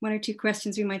one or two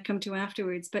questions we might come to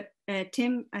afterwards, but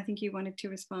Tim, I think you wanted to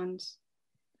respond.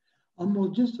 Well,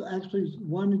 just actually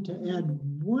wanted to add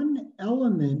one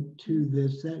element to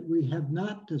this that we have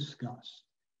not discussed,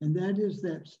 and that is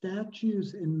that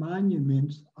statues and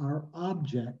monuments are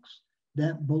objects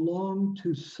that belong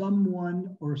to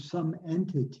someone or some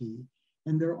entity,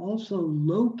 and they're also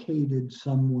located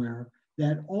somewhere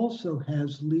that also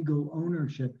has legal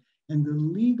ownership. And the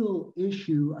legal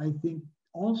issue, I think,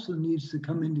 also needs to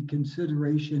come into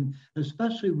consideration,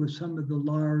 especially with some of the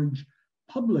large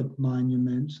public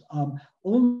monuments,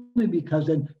 only because,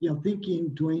 and thinking,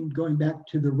 Duane, going back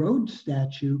to the Rhodes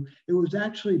statue, it was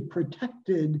actually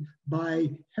protected by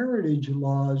heritage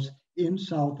laws in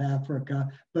South Africa,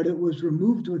 but it was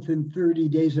removed within 30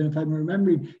 days. And if I'm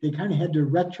remembering, they kind of had to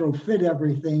retrofit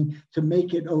everything to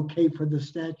make it okay for the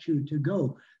statue to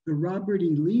go. The Robert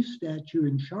E. Lee statue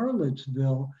in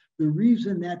Charlottesville, the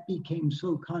reason that became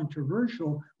so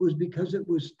controversial was because it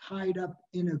was tied up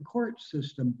in a court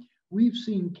system. We've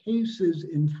seen cases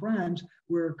in France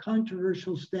where a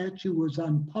controversial statue was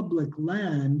on public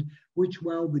land, which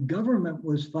while the government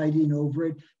was fighting over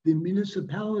it, the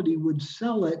municipality would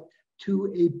sell it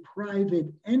to a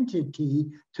private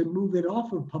entity to move it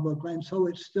off of public land. So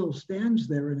it still stands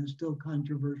there and is still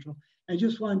controversial. I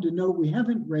just wanted to note, we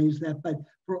haven't raised that, but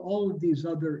for all of these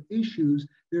other issues,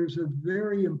 there's a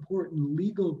very important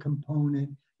legal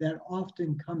component that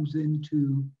often comes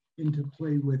into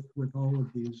play with all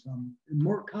of these.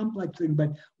 More complex thing,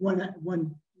 but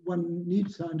one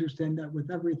needs to understand that with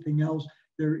everything else,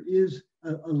 there is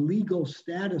a legal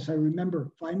status. I remember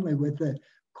finally with the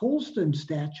Colston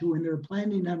statue, when they're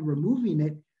planning on removing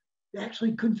it, they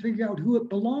actually couldn't figure out who it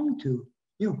belonged to.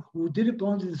 Did it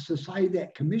belong to the society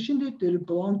that commissioned it? Did it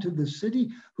belong to the city?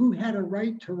 Who had a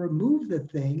right to remove the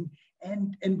thing?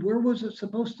 And where was it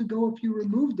supposed to go if you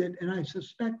removed it? And I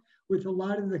suspect with a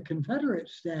lot of the Confederate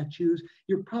statues,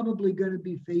 you're probably going to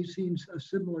be facing a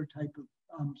similar type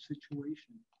of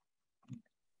situation.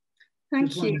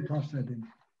 Thank you.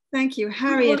 Thank you,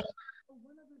 Harriet.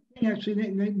 Actually,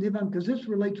 Niamh, because this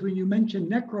relates when you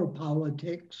mentioned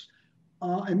necropolitics,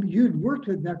 and you'd worked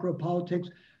with necropolitics.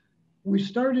 We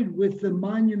started with the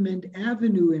Monument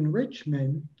Avenue in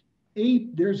Richmond.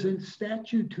 There's a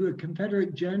statue to a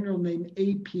Confederate general named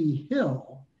A.P.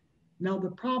 Hill. Now, the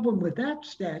problem with that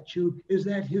statue is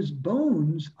that his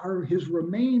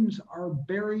remains are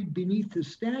buried beneath the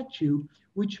statue,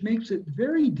 which makes it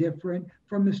very different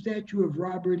from the statue of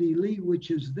Robert E. Lee,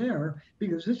 which is there,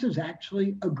 because this is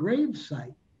actually a grave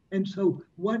site. And so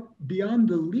beyond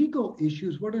the legal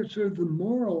issues, what are sort of the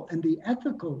moral and the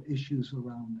ethical issues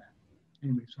around that?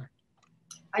 Anyway, sorry.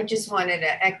 I just wanted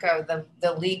to echo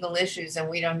the legal issues, and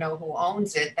we don't know who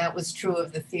owns it. That was true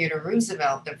of the Theodore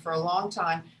Roosevelt, that for a long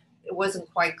time, it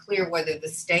wasn't quite clear whether the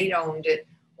state owned it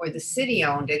or the city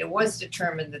owned it. It was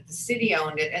determined that the city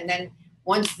owned it. And then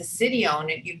once the city owned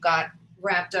it, you got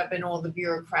wrapped up in all the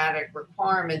bureaucratic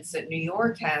requirements that New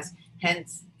York has.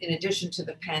 Hence, in addition to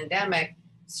the pandemic,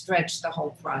 stretched the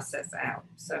whole process out.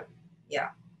 So, yeah.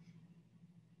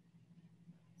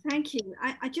 Thank you.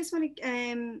 I just want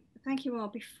to thank you all.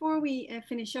 Before we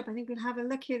finish up, I think we'll have a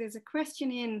look here. There's a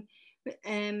question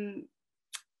in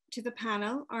to the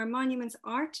panel. Are monuments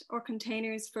art or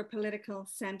containers for political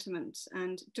sentiment?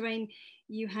 And Duane,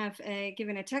 you have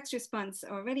given a text response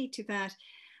already to that.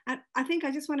 And I think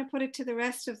I just want to put it to the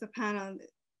rest of the panel,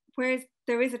 where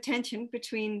there is a tension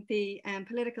between the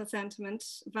political sentiment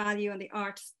value and the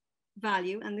art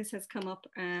value. And this has come up,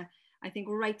 I think,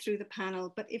 right through the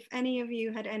panel. But if any of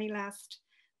you had any last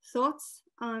thoughts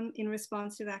in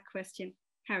response to that question,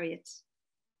 Harriet,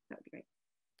 that would be great.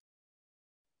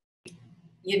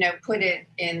 Put it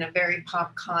in a very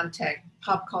pop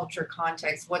culture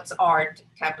context. What's art,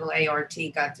 capital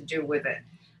A-R-T, got to do with it?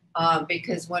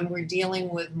 Because when we're dealing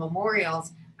with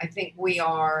memorials, I think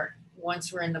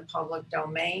once we're in the public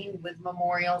domain with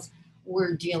memorials,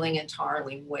 we're dealing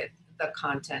entirely with the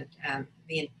content and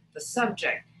the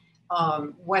subject.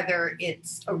 Whether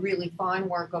it's a really fine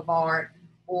work of art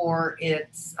or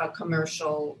it's a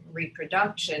commercial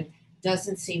reproduction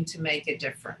doesn't seem to make a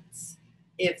difference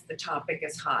if the topic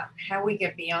is hot. How we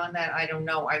get beyond that, I don't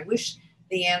know. I wish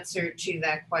the answer to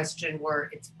that question were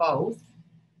it's both,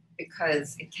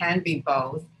 because it can be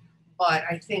both. But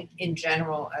I think in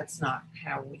general, that's not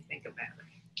how we think about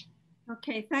it.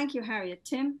 Okay, thank you, Harriet.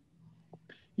 Tim?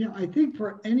 Yeah, I think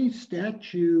for any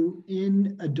statue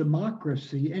in a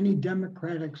democracy, any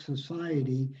democratic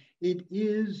society, it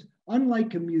is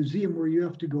unlike a museum where you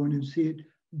have to go in and see it.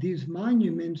 These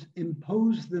monuments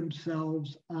impose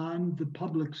themselves on the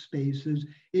public spaces.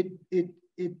 It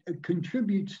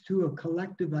contributes to a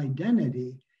collective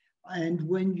identity. And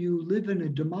when you live in a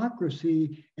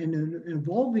democracy, and an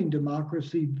evolving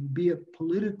democracy, be it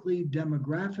politically,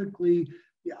 demographically,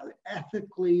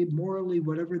 ethically, morally,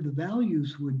 whatever the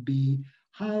values would be,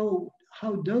 how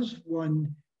does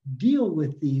one deal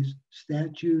with these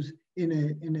statues in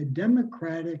a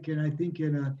democratic, and I think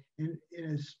in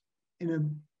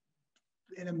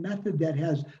a method that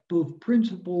has both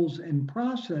principles and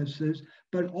processes,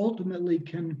 but ultimately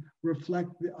can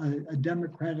reflect a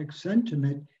democratic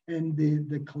sentiment and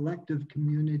the collective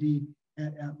community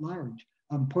at large.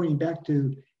 I'm pointing back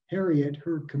to Harriet.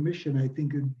 Her commission, I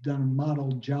think, has done a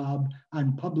model job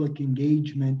on public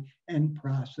engagement and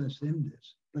process in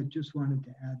this, but just wanted to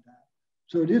add that.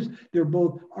 So they're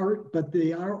both art, but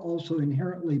they are also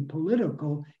inherently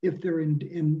political if they're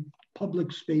in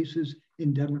public spaces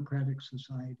in democratic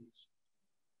societies.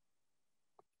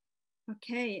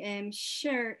 Okay,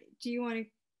 Cher, do you want to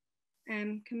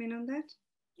come in on that?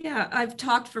 Yeah, I've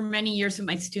talked for many years with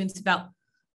my students about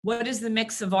what is the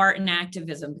mix of art and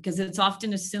activism, because it's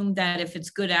often assumed that if it's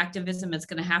good activism, it's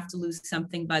going to have to lose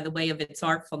something by the way of its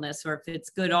artfulness, or if it's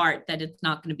good art, that it's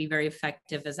not going to be very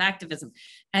effective as activism.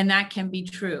 And that can be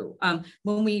true.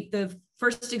 The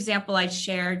first example I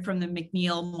shared from the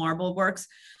McNeil marble works,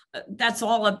 that's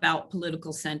all about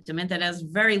political sentiment. That has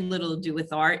very little to do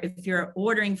with art. If you're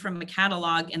ordering from a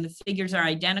catalog and the figures are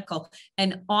identical,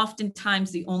 and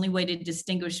oftentimes the only way to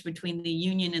distinguish between the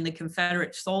Union and the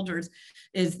Confederate soldiers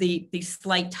is the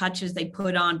slight touches they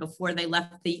put on before they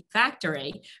left the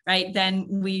factory, right? Then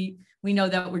we know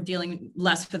that we're dealing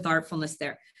less with artfulness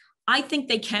there. I think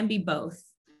they can be both.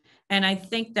 And I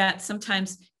think that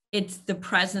sometimes it's the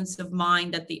presence of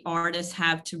mind that the artists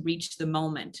have to reach the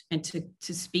moment and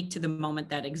to speak to the moment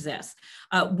that exists.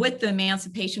 With the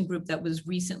emancipation group that was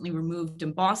recently removed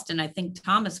in Boston, I think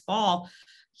Thomas Ball,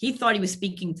 he thought he was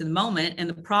speaking to the moment, and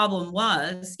the problem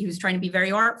was he was trying to be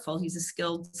very artful. He's a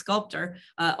skilled sculptor,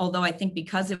 although I think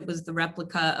because it was the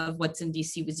replica of what's in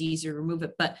DC, it was easier to remove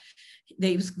it. But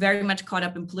they was very much caught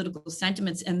up in political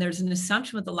sentiments, and there's an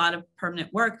assumption with a lot of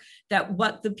permanent work that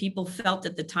what the people felt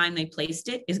at the time they placed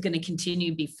it is going to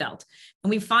continue to be felt. And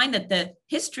we find that the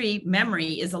history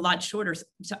memory is a lot shorter.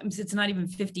 Sometimes it's not even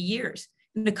 50 years.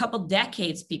 In a couple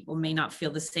decades, people may not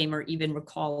feel the same or even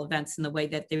recall events in the way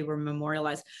that they were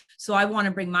memorialized. So I want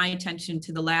to bring my attention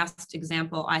to the last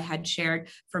example I had shared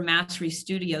for Mastery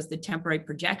Studios, the temporary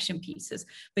projection pieces,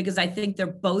 because I think they're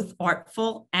both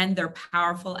artful and they're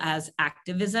powerful as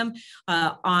activism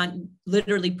on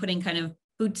literally putting kind of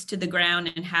boots to the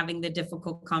ground and having the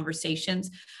difficult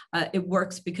conversations. It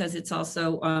works because it's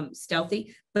also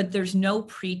stealthy, but there's no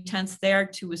pretense there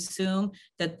to assume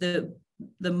that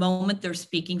the moment they're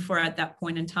speaking for at that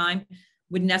point in time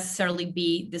would necessarily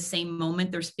be the same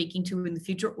moment they're speaking to in the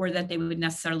future, or that they would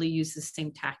necessarily use the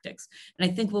same tactics. And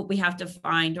I think what we have to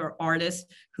find are artists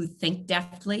who think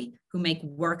deftly, who make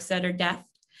works that are deft,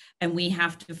 and we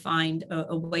have to find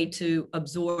a way to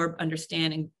absorb,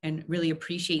 understand, and really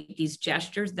appreciate these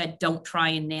gestures that don't try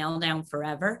and nail down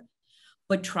forever,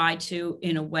 but try to,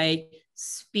 in a way,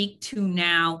 speak to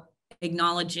now,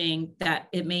 acknowledging that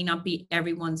it may not be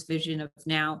everyone's vision of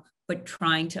now, but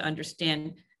trying to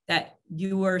understand that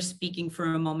you are speaking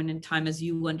for a moment in time as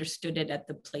you understood it at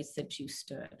the place that you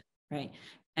stood, right?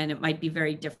 And it might be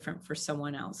very different for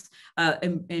someone else.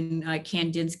 In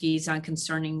Kandinsky's on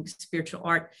Concerning Spiritual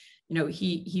Art, you know,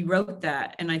 he wrote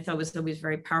that, and I thought it was always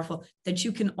very powerful, that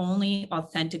you can only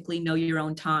authentically know your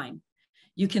own time.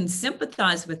 You can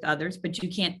sympathize with others, but you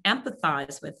can't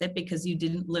empathize with it because you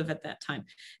didn't live at that time.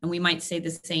 And we might say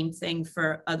the same thing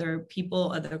for other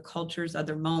people, other cultures,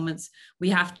 other moments. We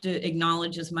have to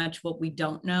acknowledge as much what we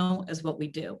don't know as what we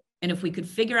do. And if we could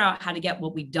figure out how to get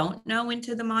what we don't know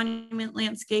into the monument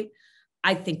landscape,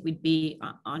 I think we'd be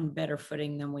on better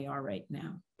footing than we are right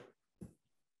now.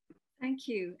 Thank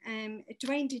you.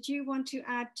 Duane, did you want to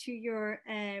add to your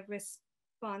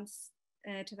response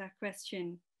to that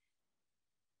question?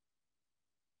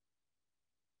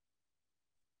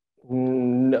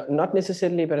 No, not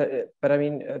necessarily, but I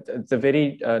mean, the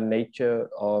very nature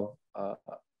of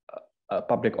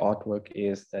public artwork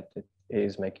is that it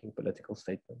is making political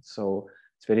statements. So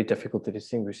it's very difficult to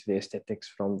distinguish the aesthetics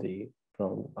from the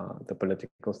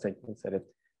political statements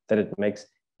that it makes,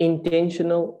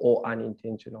 intentional or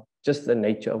unintentional. Just the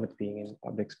nature of it being in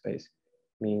public space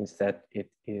means that it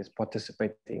is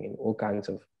participating in all kinds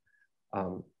of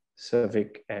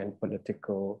civic and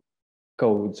political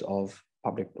codes of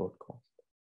public broadcast.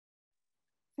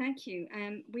 Thank you.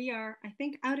 We are, I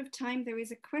think, out of time. There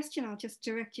is a question I'll just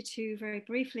direct you to very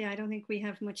briefly. I don't think we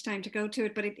have much time to go to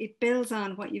it, but it builds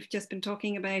on what you've just been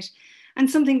talking about, and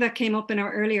something that came up in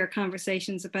our earlier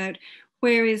conversations about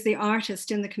where is the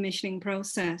artist in the commissioning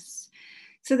process.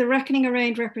 So the reckoning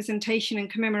around representation and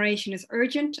commemoration is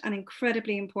urgent and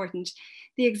incredibly important.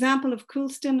 The example of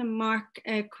Colston and Mark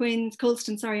Quinn's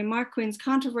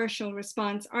controversial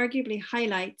response arguably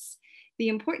highlights the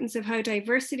importance of how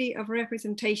diversity of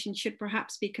representation should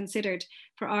perhaps be considered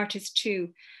for artists too,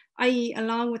 i.e.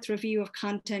 along with review of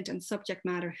content and subject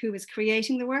matter, who is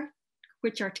creating the work,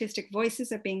 which artistic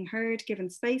voices are being heard, given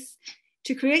space.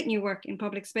 To create new work in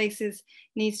public spaces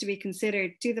needs to be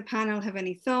considered. Do the panel have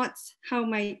any thoughts? How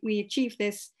might we achieve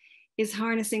this? Is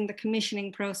harnessing the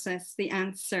commissioning process the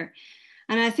answer?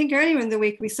 And I think earlier in the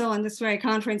week we saw in this very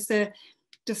conference the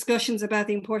discussions about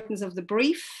the importance of the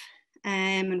brief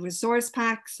and resource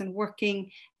packs and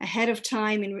working ahead of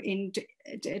time in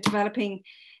developing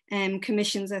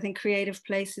commissions. I think Creative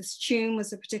Places Tune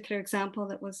was a particular example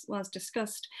that was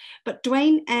discussed. But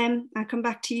Duane, I'll come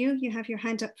back to you. You have your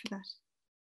hand up for that.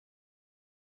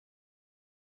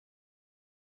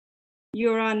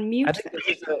 You're on mute.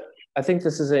 I think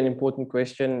this is an important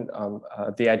question.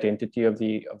 The identity of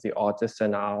the artists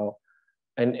and how,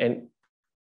 and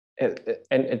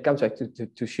it comes back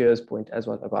to Cher's point as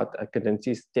well about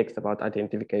Kandinsky's text about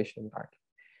identification.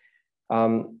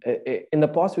 In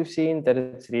the past, we've seen that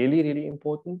it's really, really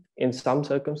important in some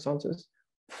circumstances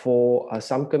for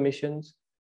some commissions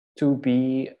to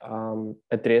be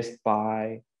addressed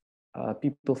by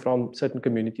people from certain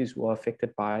communities who are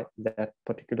affected by that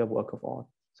particular work of art.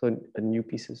 So new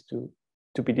pieces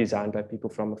to be designed by people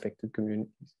from affected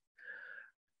communities.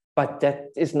 But that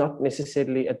is not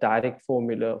necessarily a direct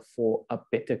formula for a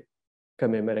better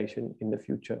commemoration in the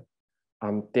future.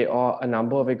 There are a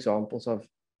number of examples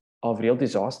of real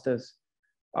disasters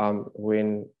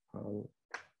when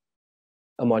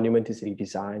a monument is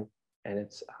redesigned and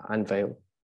it's unveiled,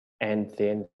 and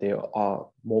then there are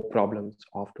more problems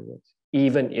afterwards,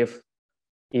 even if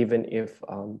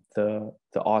the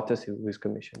artist who is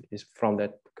commissioned is from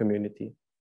that community.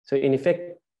 So in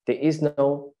effect, there is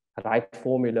no right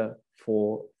formula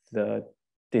for the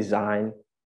design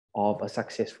of a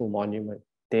successful monument.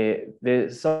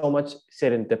 There's so much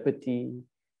serendipity,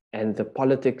 and the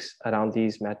politics around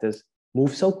these matters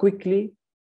move so quickly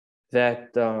that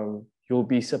you'll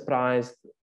be surprised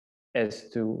as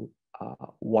to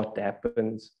what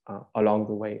happens along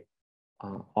the way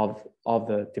of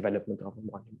the development of a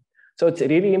monument. So it's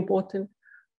really important,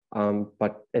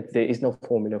 but there is no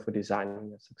formula for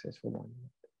designing a successful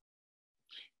monument.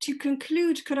 To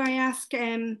conclude, could I ask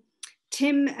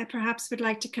Tim perhaps would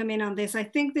like to come in on this? I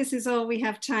think this is all we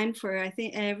have time for. I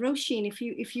think Roisin,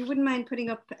 if you wouldn't mind putting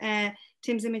up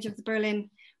Tim's image of the Berlin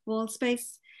wall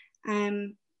space,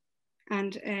 and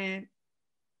over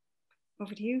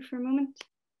to you for a moment.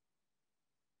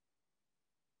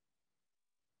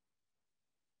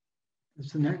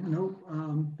 Is the next, no,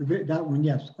 that one,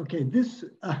 yes. Okay, this,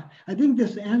 I think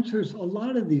this answers a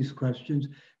lot of these questions.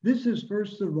 This is,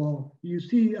 first of all, you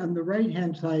see on the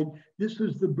right-hand side, this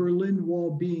was the Berlin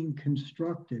Wall being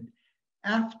constructed.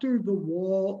 After the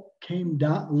wall came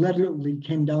down, literally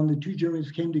came down, the two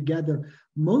Germans came together,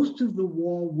 most of the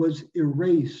wall was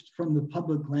erased from the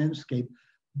public landscape,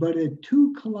 but a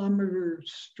 2-kilometer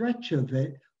stretch of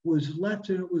it was left,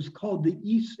 and it was called the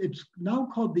East, it's now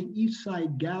called the East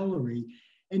Side Gallery.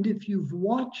 And if you've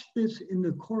watched this in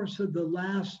the course of the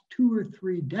last 2 or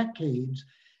 3 decades,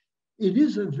 it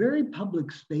is a very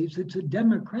public space. It's a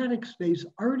democratic space.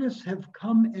 Artists have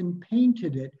come and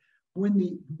painted it. When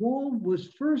the wall was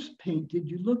first painted,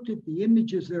 you looked at the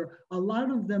images there, a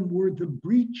lot of them were the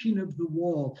breaching of the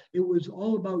wall. It was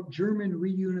all about German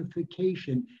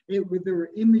reunification. There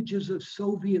were images of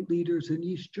Soviet leaders and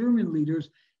East German leaders.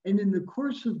 And in the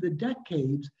course of the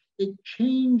decades, it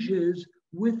changes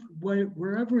with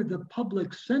wherever the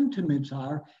public sentiments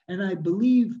are. And I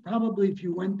believe probably if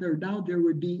you went there now, there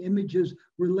would be images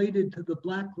related to the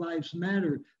Black Lives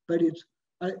Matter, but it's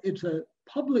a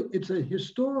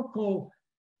historical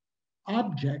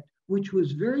object, which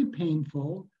was very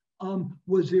painful,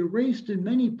 was erased in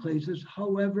many places,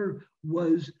 however,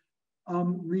 was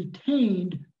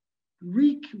retained,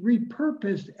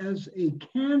 repurposed as a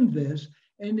canvas,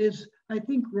 and is, I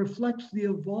think, reflects the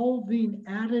evolving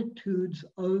attitudes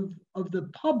of the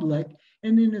public,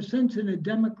 and in a sense, in a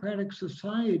democratic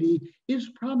society, is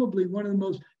probably one of the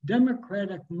most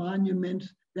democratic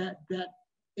monuments that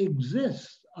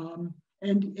exists.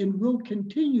 and will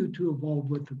continue to evolve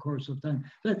with the course of time.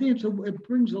 So I think it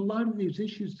brings a lot of these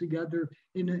issues together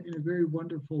in a very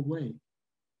wonderful way.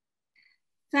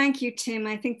 Thank you, Tim.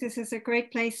 I think this is a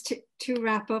great place to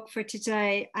wrap up for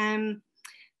today.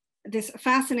 This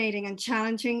fascinating and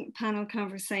challenging panel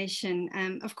conversation.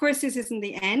 Of course, this isn't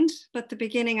the end, but the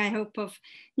beginning, I hope, of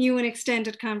new and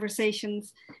extended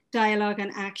conversations, dialogue,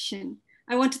 and action.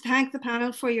 I want to thank the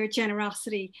panel for your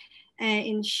generosity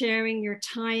in sharing your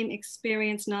time,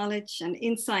 experience, knowledge, and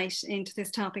insight into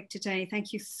this topic today.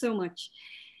 Thank you so much.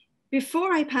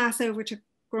 Before I pass over to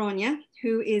Grania,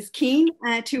 who is keen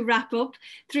to wrap up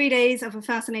 3 days of a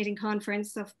fascinating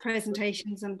conference of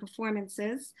presentations and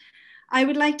performances, I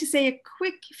would like to say a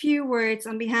quick few words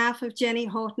on behalf of Jenny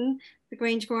Houghton, the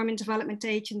Grange Gorman Development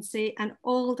Agency, and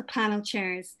all the panel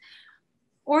chairs.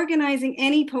 Organising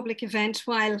any public event,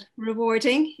 while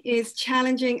rewarding, is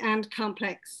challenging and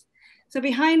complex. So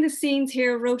behind the scenes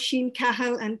here, Roisin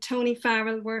Cahill and Tony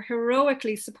Farrell were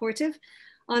heroically supportive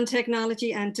on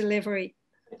technology and delivery.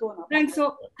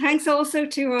 Thanks also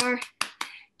to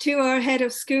our head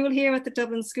of school here at the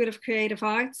Dublin School of Creative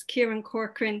Arts, Kieran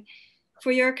Corcoran,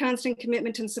 for your constant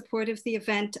commitment and support of the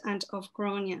event and of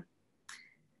Grania.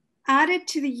 Added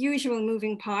to the usual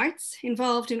moving parts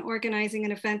involved in organising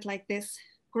an event like this,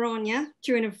 Grania,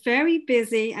 during a very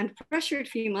busy and pressured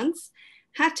few months,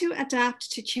 had to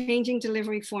adapt to changing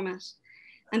delivery format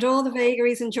and all the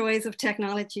vagaries and joys of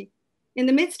technology. In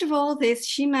the midst of all this,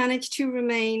 she managed to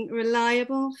remain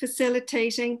reliable,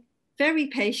 facilitating, very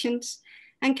patient,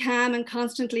 and calm and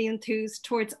constantly enthused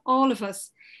towards all of us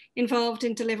involved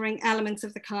in delivering elements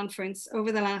of the conference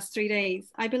over the last 3 days.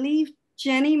 I believe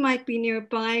Jenny might be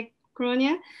nearby,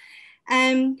 Grania,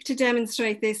 to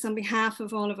demonstrate this on behalf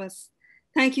of all of us.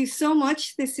 Thank you so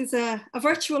much. This is a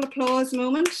virtual applause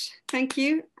moment. Thank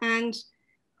you. And,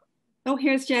 oh,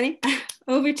 here's Jenny.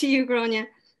 Over to you, Grania.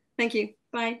 Thank you.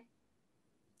 Bye.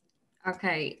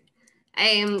 Okay.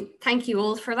 Thank you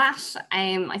all for that.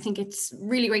 I think it's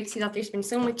really great to see that there's been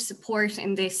so much support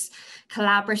in this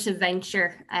collaborative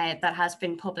venture that has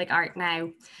been Public Art Now.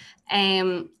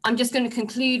 I'm just going to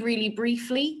conclude really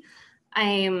briefly.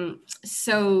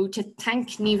 So to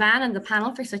thank Niamh and the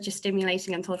panel for such a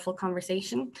stimulating and thoughtful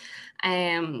conversation.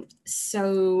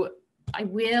 So I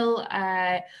will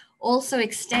also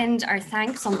extend our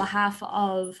thanks on behalf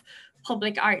of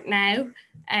Public Art Now.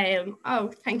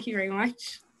 Oh, thank you very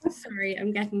much. Sorry,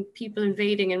 I'm getting people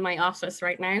invading in my office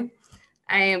right now.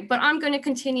 But I'm going to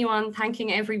continue on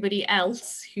thanking everybody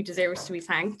else who deserves to be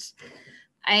thanked.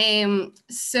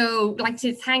 So I'd like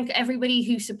to thank everybody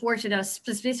who supported us,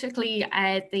 specifically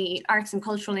the arts and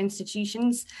cultural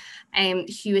institutions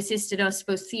who assisted us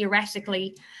both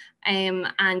theoretically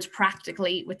and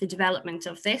practically with the development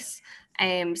of this.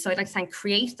 So I'd like to thank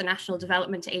CREATE, the National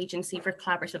Development Agency for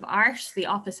Collaborative Art, the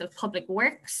Office of Public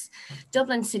Works,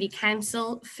 Dublin City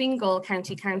Council, Fingal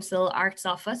County Council Arts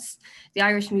Office, the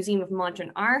Irish Museum of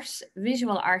Modern Art,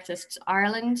 Visual Artists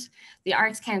Ireland, the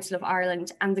Arts Council of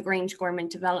Ireland, and the Grange Gorman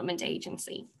Development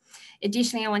Agency.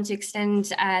 Additionally, I want to extend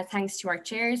thanks to our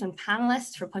chairs and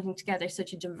panelists for putting together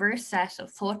such a diverse set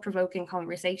of thought-provoking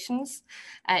conversations.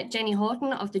 Jenny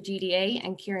Houghton of the GDA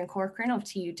and Kieran Corcoran of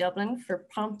TU Dublin for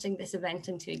prompting this event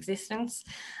into existence.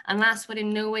 And last but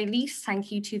in no way least,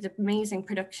 thank you to the amazing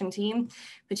production team,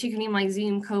 particularly my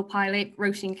Zoom co-pilot,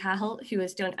 Roisin Cahill, who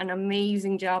has done an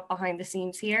amazing job behind the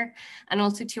scenes here, and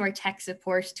also to our tech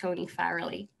support, Tony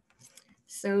Farrell.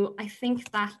 So I think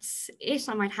that's it.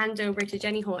 I might hand over to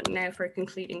Jenny Houghton now for a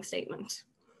concluding statement.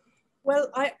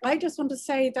 Well, I just want to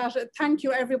say that thank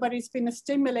you, everybody. It's been a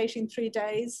stimulating 3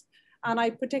 days. And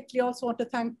I particularly also want to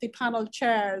thank the panel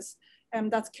chairs.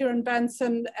 That's Kieran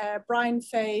Benson, Brian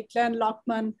Fay, Glenn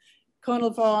Lockman, Conal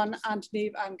Vaughan, and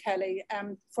Niamh and Kelly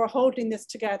for holding this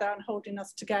together and holding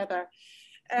us together.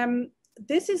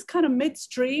 This is kind of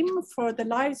midstream for the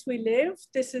lives we live.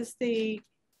 This is the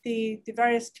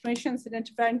various commissions and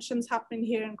interventions happening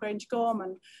here in Grange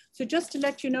Gorman. So just to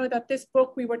let you know that this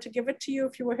book, we were to give it to you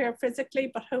if you were here physically,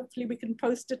 but hopefully we can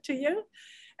post it to you.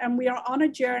 And we are on a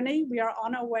journey, we are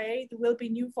on our way. There will be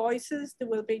new voices, there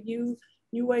will be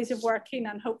new ways of working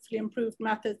and hopefully improved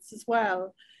methods as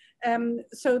well.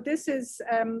 So this is,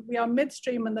 we are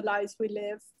midstream in the lives we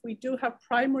live. We do have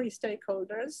primary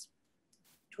stakeholders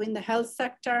between the health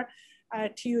sector,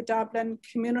 TU Dublin,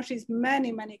 communities,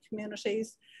 many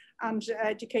communities, and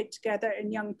educate together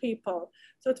in young people.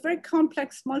 So it's very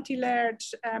complex, multi-layered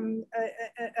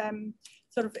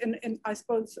sort of in I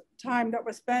suppose, time that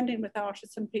we're spending with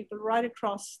artists and people right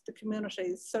across the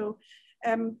communities. So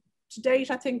to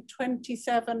date, I think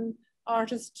 27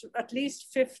 artists, at least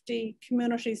 50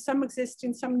 communities, some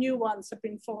existing, some new ones have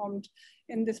been formed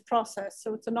in this process.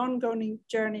 So it's an ongoing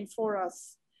journey for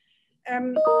us.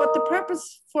 But the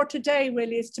purpose for today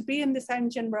really is to be in this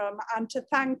engine room and to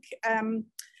thank,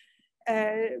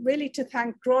 really to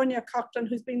thank Grania Coughlin,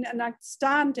 who's been an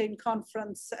outstanding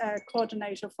conference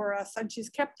coordinator for us. And she's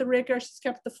kept the rigor, she's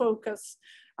kept the focus,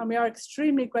 and we are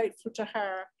extremely grateful to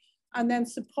her. And then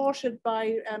supported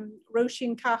by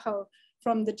Roisin Cahill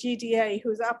from the GDA,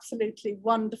 who's absolutely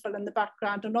wonderful in the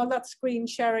background, and all that screen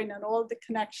sharing and all the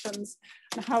connections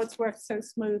and how it's worked so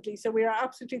smoothly. So we are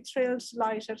absolutely thrilled,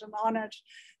 delighted and honoured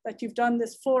that you've done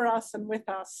this for us and with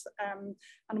us.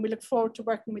 And we look forward to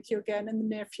working with you again in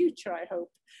the near future, I hope.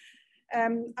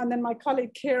 And then my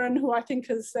colleague Kieran, who I think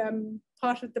is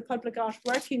part of the Public Art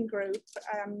Working Group,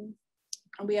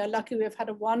 and we are lucky we've had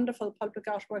a wonderful public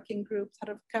art working group that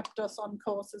have kept us on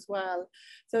course as well.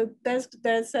 So there's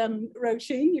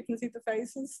Roisin, you can see the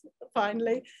faces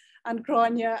finally, and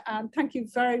Grania, and thank you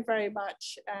very, very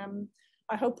much.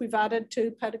 I hope we've added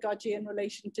to pedagogy in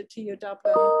relation to TU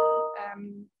Dublin.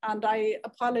 And I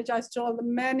apologise to all the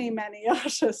many, many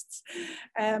artists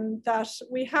that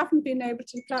we haven't been able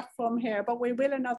to platform here, but we will in other